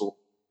muscle?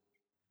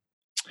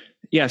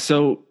 Yeah.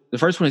 So the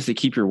first one is to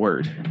keep your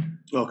word.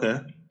 Okay.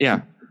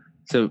 Yeah.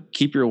 So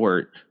keep your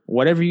word.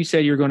 Whatever you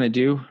said you're going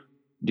to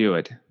do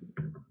it.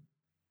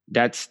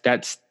 That's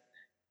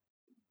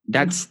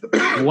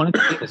one of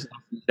the things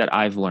that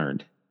I've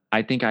learned.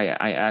 I think I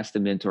asked a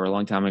mentor a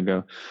long time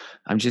ago,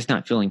 I'm just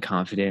not feeling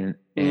confident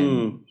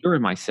and sure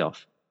of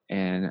myself.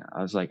 And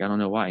I was like, I don't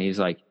know why. He's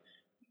like,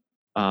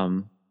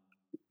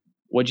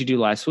 what'd you do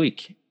last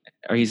week?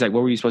 Or he's like,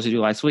 what were you supposed to do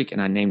last week?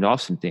 And I named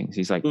off some things.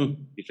 He's like, you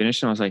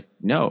finished? And I was like,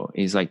 no.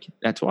 He's like,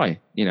 that's why,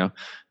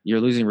 you're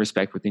losing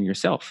respect within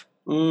yourself.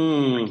 Keep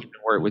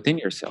your word within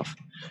yourself.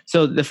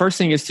 So the first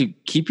thing is to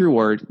keep your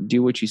word,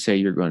 do what you say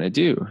you're going to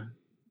do.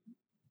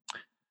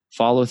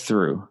 Follow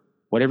through.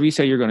 Whatever you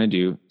say you're going to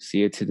do,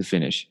 see it to the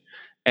finish.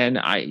 And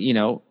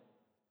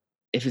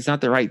if it's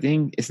not the right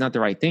thing, it's not the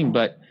right thing,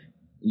 but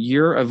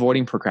you're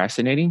avoiding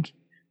procrastinating,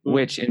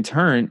 which in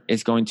turn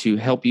is going to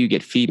help you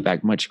get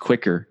feedback much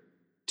quicker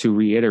to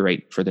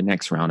reiterate for the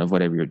next round of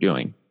whatever you're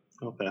doing.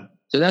 Okay.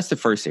 So that's the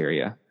first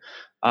area.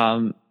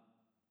 And,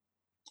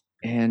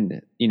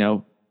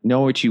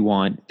 know what you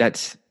want.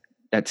 That's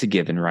a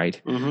given,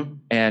 right? Mm-hmm.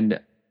 And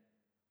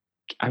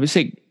I would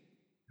say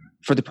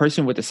for the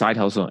person with the side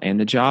hustle and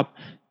the job,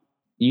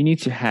 you need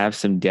to have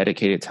some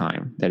dedicated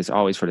time that is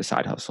always for the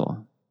side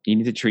hustle. You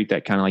need to treat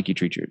that kind of like you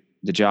treat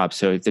the job.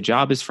 So if the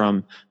job is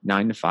from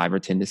 9 to 5 or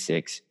 10 to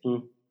 6,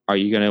 are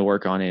you going to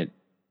work on it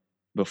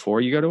before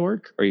you go to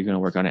work, or are you going to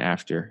work on it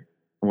after?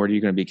 And what are you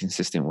going to be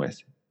consistent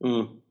with?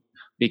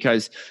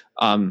 Because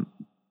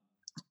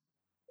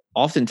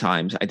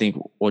oftentimes I think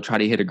we'll try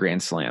to hit a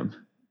grand slam.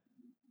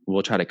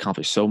 We'll try to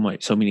accomplish so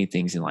many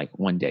things in like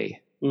one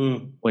day,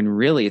 when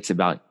really it's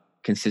about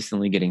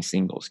consistently getting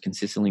singles,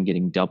 consistently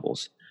getting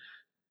doubles,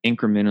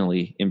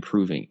 incrementally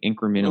improving,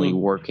 incrementally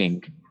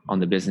working on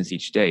the business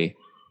each day.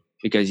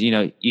 Because,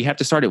 you have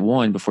to start at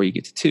 1 before you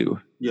get to 2.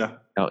 Yeah.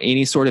 Now,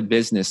 any sort of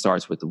business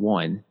starts with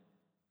 1,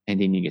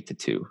 and then you get to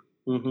 2,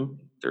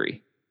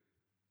 3.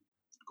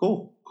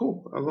 Cool.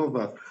 I love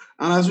that.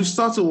 And as we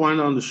start to wind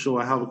down the show,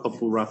 I have a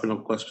couple wrapping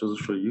up questions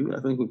for you.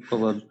 I think we've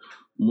covered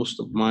most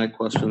of my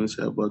questions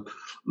here. But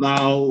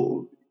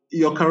now,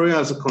 your career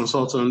as a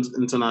consultant,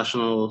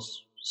 international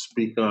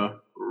speaker,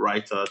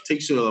 writer,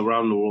 takes you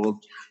around the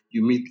world.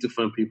 You meet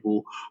different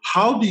people.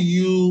 How do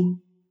you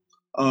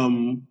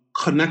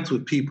connect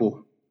with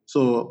people?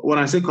 So when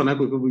I say connect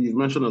with people, you've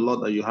mentioned a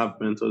lot that you have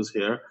mentors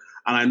here.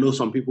 And I know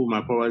some people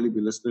might probably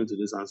be listening to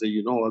this and say,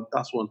 you know what,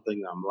 that's one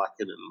thing I'm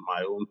lacking in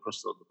my own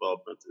personal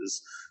development,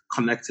 is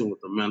connecting with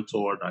a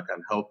mentor that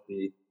can help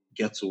me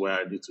get to where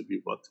I need to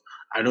be. But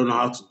I don't know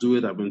how to do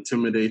it. I'm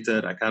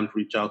intimidated. I can't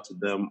reach out to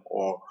them,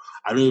 or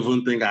I don't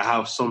even think I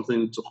have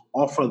something to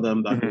offer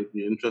them that would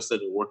be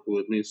interested in working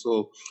with me.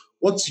 So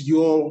what's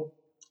your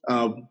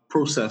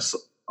process,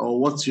 or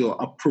what's your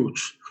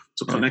approach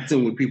to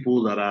connecting with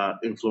people that are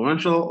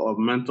influential or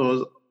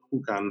mentors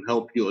who can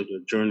help you on your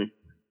journey?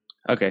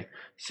 Okay.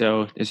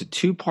 So there's a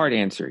 2-part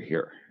answer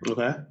here.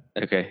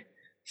 Okay.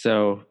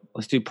 So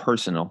let's do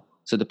personal.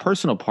 So the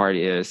personal part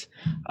is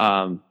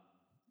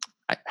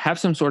have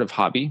some sort of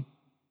hobby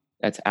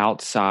that's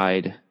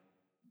outside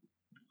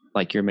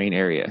like your main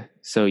area.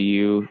 So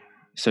you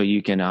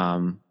can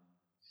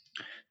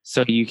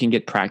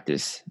get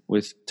practice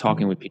with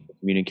talking with people,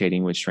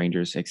 communicating with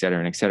strangers, et cetera,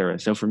 and et cetera.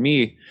 So for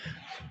me,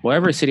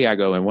 whatever city I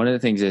go in, one of the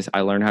things is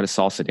I learn how to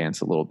salsa dance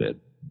a little bit.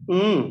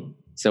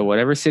 So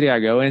whatever city I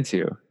go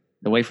into,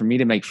 the way for me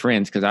to make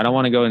friends, because I don't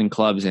want to go in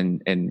clubs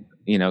and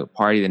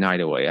party the night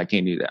away. I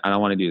can't do that. I don't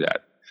want to do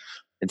that.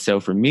 And so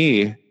for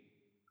me,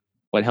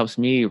 what helps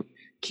me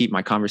keep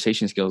my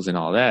conversation skills and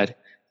all that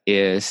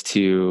is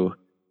to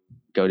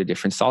go to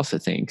different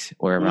salsa things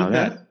wherever I'm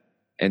at.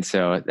 And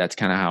so that's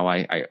kind of how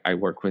I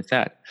work with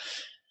that.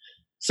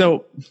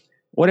 So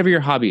whatever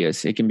your hobby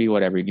is, it can be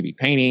whatever. It can be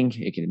painting.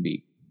 It can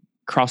be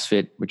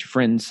CrossFit with your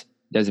friends.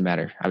 Doesn't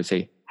matter. I would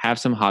say have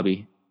some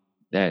hobby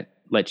that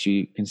lets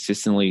you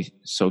consistently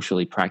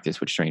socially practice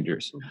with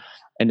strangers.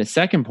 And the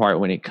second part,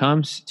 when it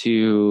comes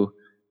to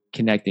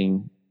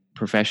connecting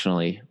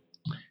professionally,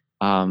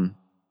 so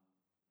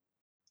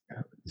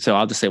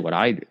I'll just say what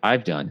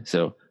I've done.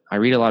 So I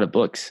read a lot of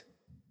books,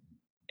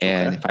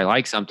 and if I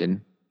like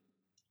something,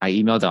 I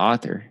email the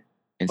author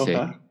and say,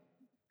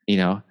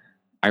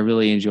 I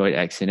really enjoyed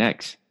X and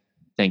X.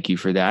 Thank you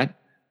for that.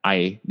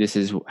 This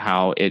is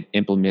how it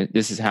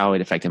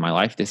affected my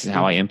life. This is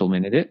how I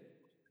implemented it.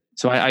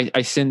 So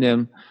I send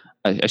them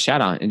a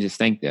shout out and just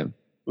thank them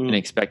and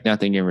expect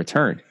nothing in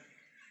return.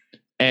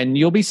 And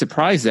you'll be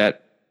surprised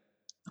that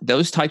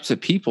those types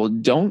of people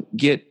don't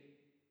get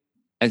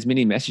as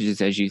many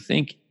messages as you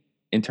think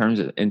in terms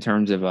of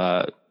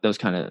those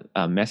kind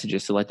of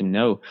messages to let them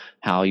know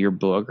how your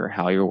book or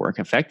how your work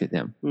affected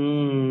them.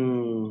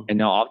 And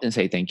they'll often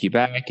say thank you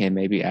back and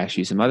maybe ask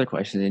you some other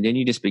questions, and then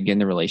you just begin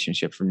the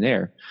relationship from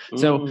there.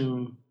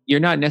 So you're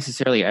not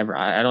necessarily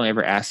I don't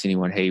ever ask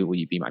anyone, hey, will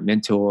you be my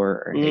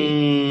mentor? Or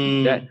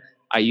hey, that.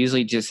 I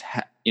usually just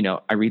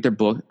I read their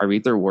book, I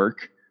read their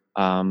work,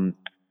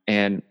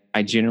 and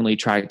I generally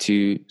try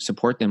to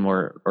support them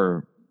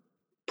or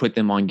put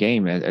them on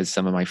game as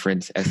some of my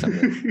friends, as some,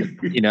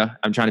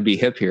 I'm trying to be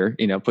hip here,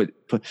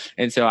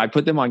 and so I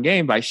put them on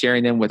game by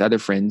sharing them with other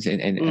friends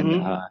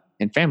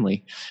and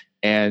family,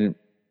 and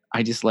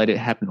I just let it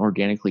happen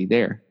organically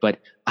there. But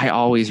I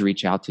always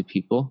reach out to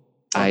people.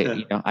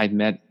 I've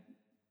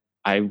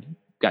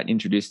gotten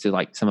introduced to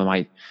like some of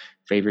my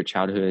favorite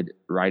childhood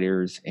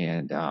writers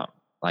and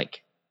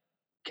like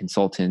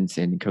consultants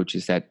and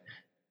coaches that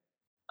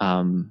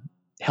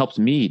helped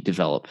me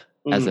develop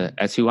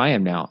as who I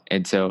am now.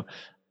 And so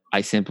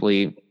I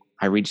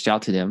reached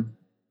out to them,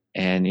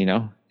 and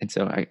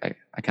so I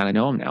kind of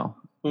know them now.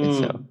 And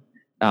so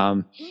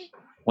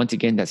once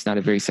again, that's not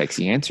a very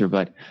sexy answer,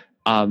 but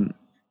in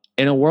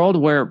a world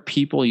where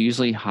people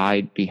usually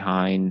hide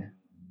behind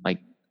like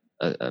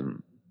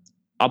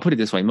I'll put it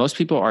this way, most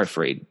people are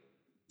afraid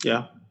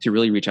to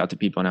really reach out to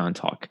people now and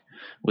talk.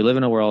 We live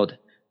in a world,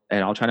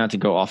 and I'll try not to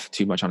go off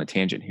too much on a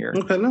tangent here.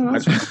 Okay, no,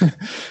 that's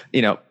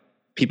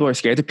people are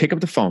scared to pick up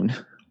the phone.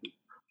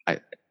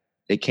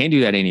 They can't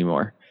do that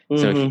anymore.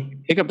 So if you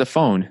pick up the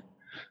phone,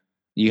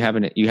 you have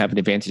an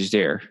advantage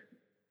there.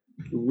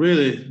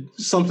 Really?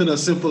 Something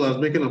as simple as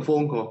making a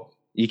phone call.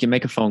 You can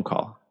make a phone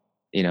call.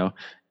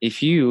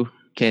 If you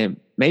can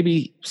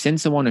maybe send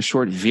someone a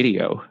short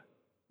video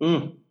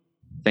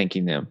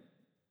thanking them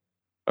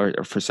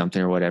or for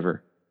something or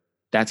whatever,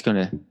 that's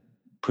going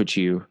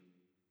to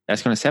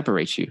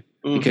separate you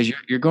because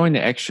you're going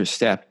the extra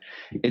step.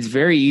 It's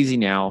very easy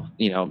now,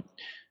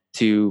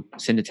 to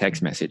send a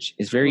text message.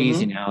 It's very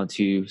easy now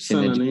to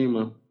send an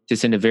email. To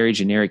send a very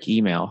generic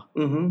email.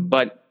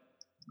 But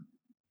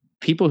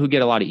people who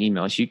get a lot of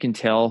emails, you can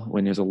tell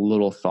when there's a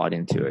little thought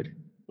into it.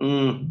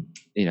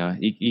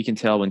 You can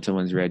tell when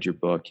someone's read your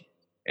book,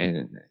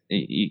 and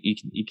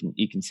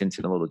you can sense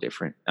it a little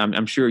different.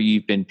 I'm sure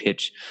you've been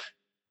pitched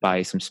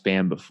by some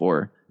spam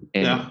before,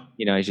 and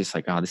it's just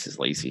like, oh, this is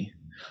lazy.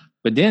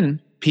 But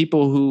then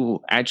people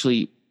who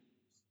actually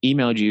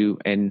emailed you,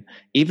 and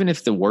even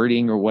if the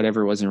wording or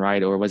whatever wasn't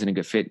right or wasn't a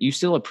good fit, you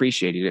still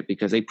appreciated it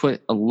because they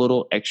put a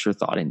little extra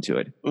thought into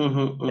it.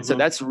 And so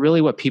that's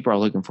really what people are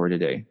looking for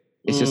today.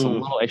 It's just a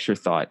little extra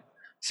thought.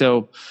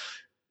 So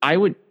I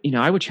would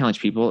challenge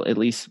people at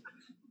least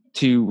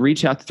to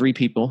reach out to 3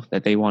 people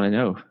that they want to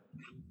know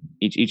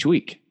each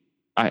week.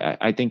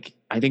 I think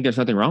there's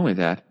nothing wrong with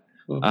that.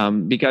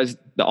 Because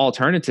the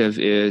alternative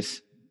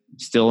is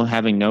still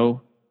having the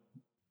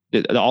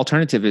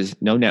alternative is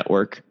no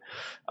network.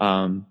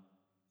 No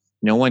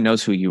one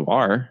knows who you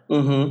are.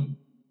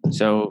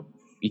 So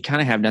you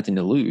kind of have nothing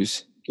to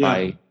lose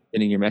by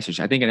sending your message.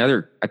 I think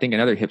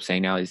another hip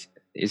saying now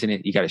isn't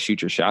it? You got to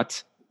shoot your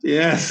shots.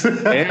 Yes.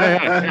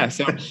 Yeah.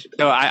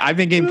 So I've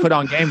been getting put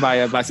on game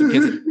by some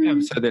kids at the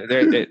gym, so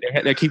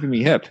they're keeping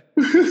me hip.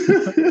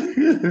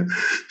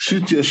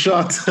 Shoot your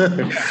shot.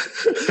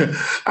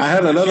 I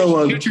had another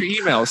one. Shoot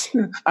your emails.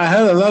 I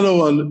had another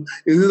one.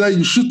 Is it that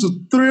you shoot to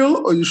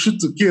thrill or you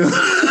shoot to kill?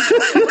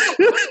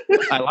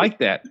 I like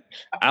that.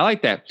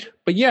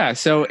 But yeah,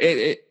 so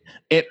it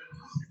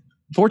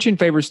fortune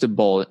favors the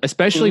bold,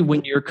 especially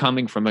when you're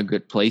coming from a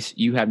good place.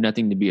 You have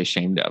nothing to be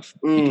ashamed of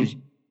because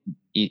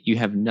you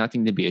have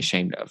nothing to be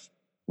ashamed of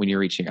when you're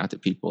reaching out to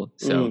people.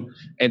 So,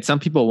 and some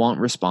people won't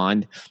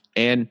respond.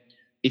 And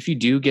if you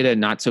do get a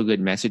not so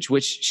good message,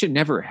 which should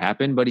never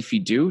happen, but if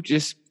you do,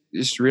 just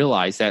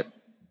realize that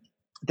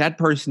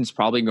person's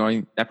probably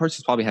having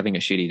a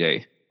shitty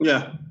day.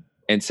 Yeah.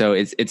 And so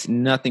it's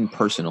nothing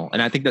personal.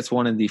 And I think that's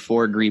one of the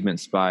 4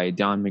 agreements by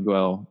Don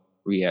Miguel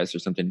Ruiz or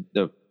something.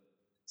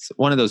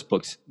 One of those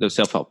books, those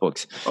self-help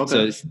books.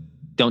 Okay. So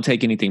don't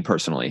take anything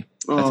personally.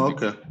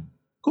 Okay.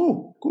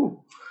 Cool.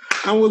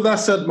 And with that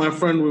said, my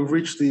friend, we've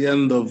reached the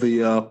end of the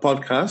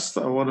podcast.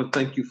 I want to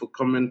thank you for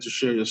coming to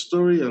share your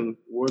story and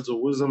words of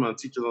wisdom and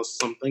teaching us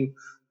something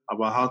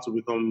about how to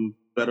become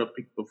better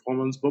peak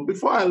performance. But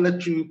before I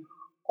let you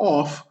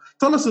off,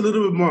 tell us a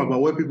little bit more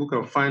about where people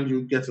can find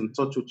you, get in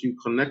touch with you,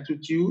 connect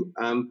with you,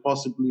 and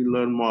possibly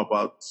learn more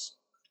about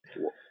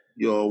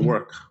your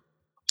work.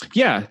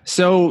 Yeah.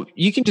 So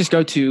you can just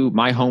go to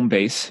my home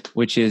base,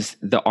 which is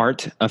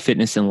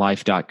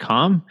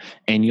theartoffitnessandlife.com,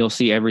 and you'll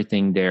see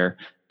everything there.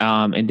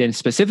 And then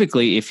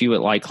specifically, if you would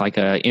like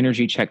a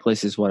energy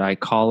checklist is what I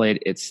call it.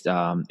 It's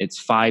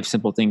 5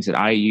 simple things that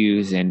I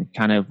use and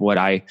kind of what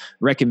I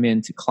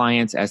recommend to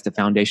clients as the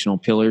foundational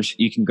pillars.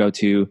 You can go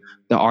to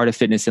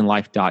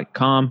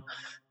theartoffitnessandlife.com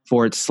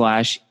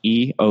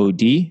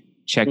 /EOD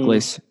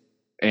checklist,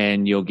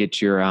 and you'll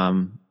get your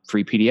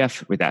free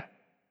PDF with that.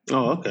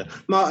 Oh, okay.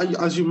 Now,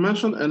 as you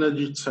mentioned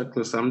energy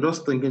checklist, I'm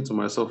just thinking to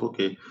myself,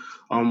 okay,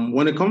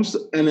 when it comes to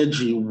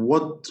energy,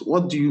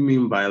 what do you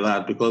mean by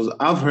that? Because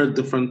I've heard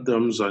different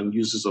terms and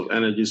uses of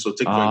energy. So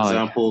take, for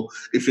example,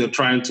 if you're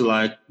trying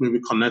to maybe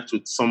connect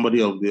with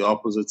somebody of the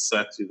opposite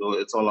sex,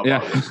 it's all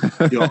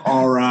about your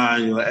aura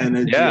and your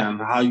energy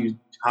and how you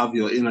have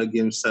your inner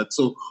game set.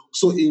 So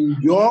in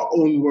your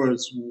own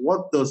words,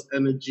 what does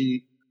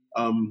energy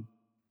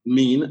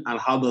mean, and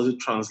how does it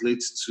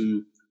translate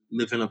to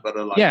living a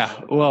better life?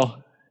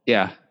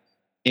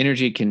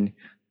 Energy can,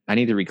 I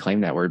need to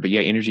reclaim that word, but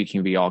energy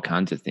can be all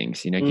kinds of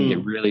things. It can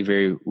get really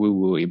very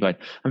woo-woo-y, but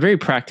I'm very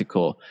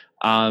practical.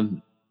 You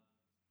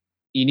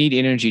need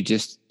energy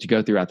just to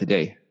go throughout the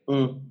day.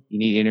 You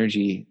need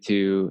energy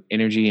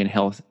and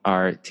health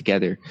are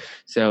together.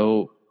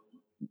 So,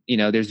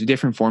 there's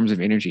different forms of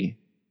energy.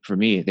 For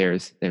me,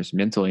 there's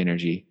mental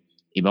energy,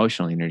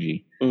 emotional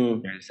energy,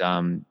 there's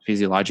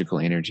physiological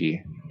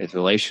energy, there's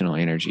relational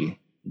energy.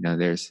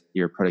 There's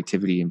your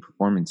productivity and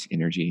performance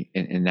energy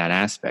in that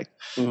aspect.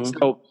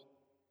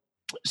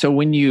 So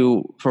when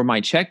for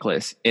my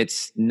checklist,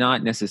 it's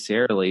not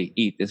necessarily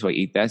eat this way,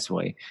 eat that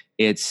way.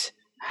 It's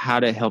how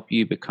to help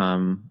you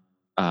become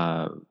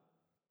a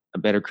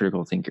better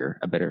critical thinker,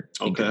 a better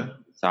thinker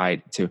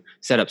side, to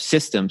set up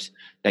systems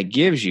that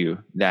gives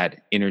you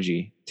that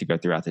energy to go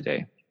throughout the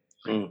day.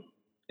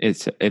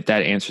 If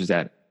that answers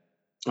that.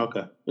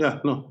 Okay. Yeah.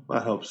 No,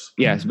 that helps.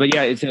 Yes, but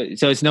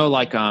it's no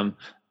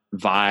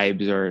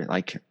vibes or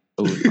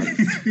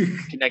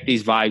connect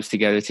these vibes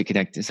together to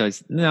connect. So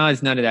it's none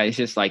of that. It's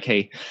just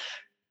hey,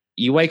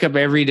 you wake up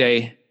every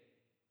day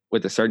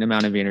with a certain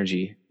amount of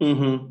energy.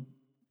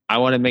 I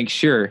want to make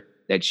sure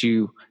that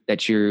you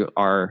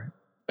are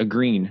a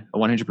green, a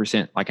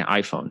 100%, like an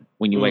iPhone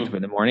when you wake up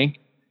in the morning,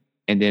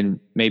 and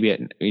then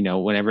maybe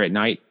whenever at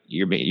night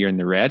you're in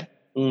the red,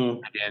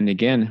 and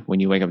again when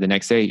you wake up the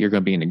next day you're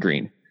going to be in the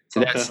green.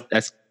 So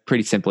that's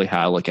pretty simply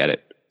how I look at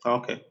it.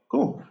 Okay,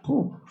 cool.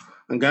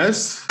 And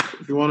guys,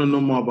 if you want to know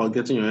more about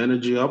getting your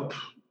energy up,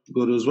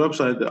 go to his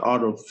website, The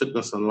Art of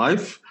Fitness and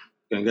Life.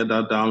 You can get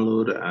that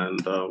download.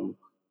 And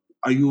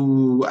are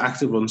you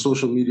active on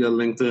social media,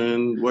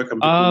 LinkedIn? Where can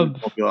people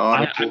look up your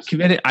articles?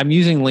 I'm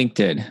using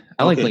LinkedIn.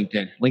 I like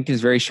LinkedIn. LinkedIn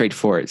is very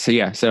straightforward. So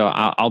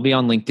I'll be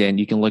on LinkedIn.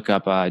 You can look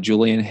up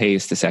Julian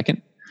Hayes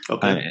II.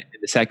 Okay.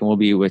 The second will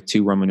be with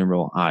 2 Roman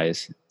numeral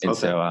I's. And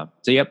so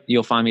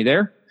you'll find me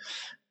there.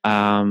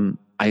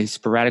 I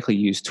sporadically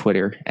use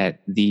Twitter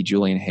at the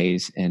Julian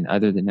Hayes, and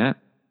other than that,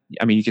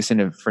 you can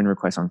send a friend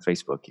request on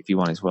Facebook if you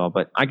want as well.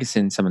 But I can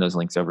send some of those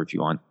links over if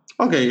you want.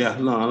 Okay, yeah,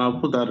 no, and I'll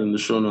put that in the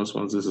show notes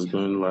once this is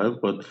going live.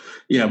 But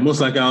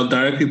most likely I'll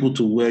direct people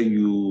to where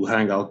you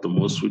hang out the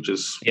most, which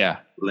is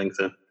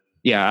LinkedIn.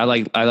 Yeah, I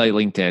like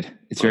LinkedIn.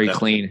 It's very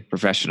clean,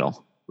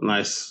 professional.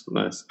 Nice.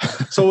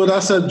 So with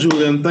that said,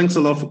 Julian, thanks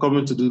a lot for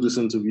coming to do this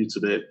interview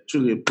today.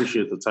 Truly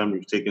appreciate the time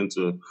you've taken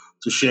to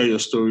share your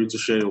story, to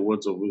share your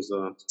words of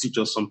wisdom, to teach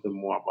us something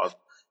more about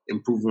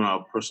improving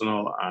our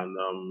personal and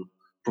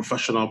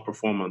professional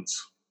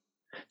performance.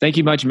 Thank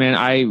you much, man.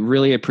 I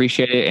really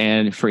appreciate it.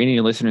 And for any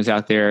listeners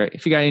out there,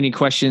 if you got any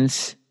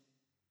questions,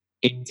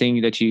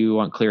 anything that you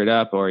want cleared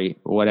up or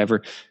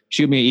whatever,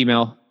 shoot me an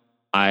email.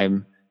 I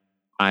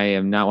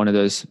am not one of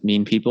those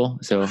mean people,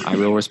 so I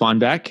will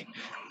respond back.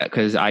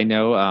 Because I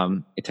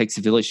know it takes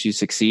a village to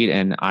succeed,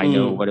 and I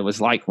know what it was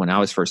like when I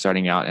was first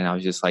starting out, and I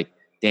was just like,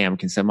 damn,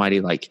 can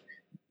somebody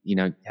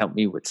help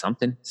me with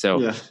something?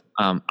 So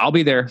I'll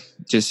be there.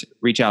 Just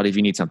reach out if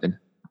you need something.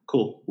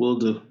 Cool. Will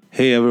do.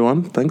 Hey,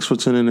 everyone. Thanks for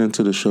tuning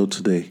into the show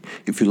today.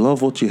 If you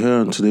love what you hear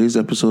on today's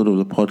episode of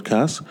the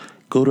podcast,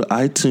 go to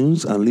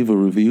iTunes and leave a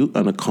review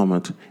and a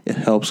comment. It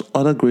helps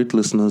other great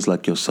listeners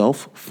like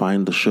yourself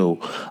find the show.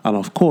 And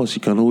of course,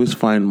 you can always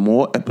find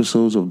more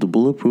episodes of the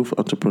Bulletproof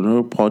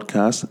Entrepreneur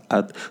Podcast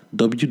at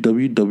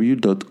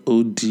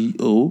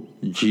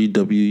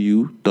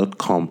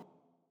www.odogwu.com.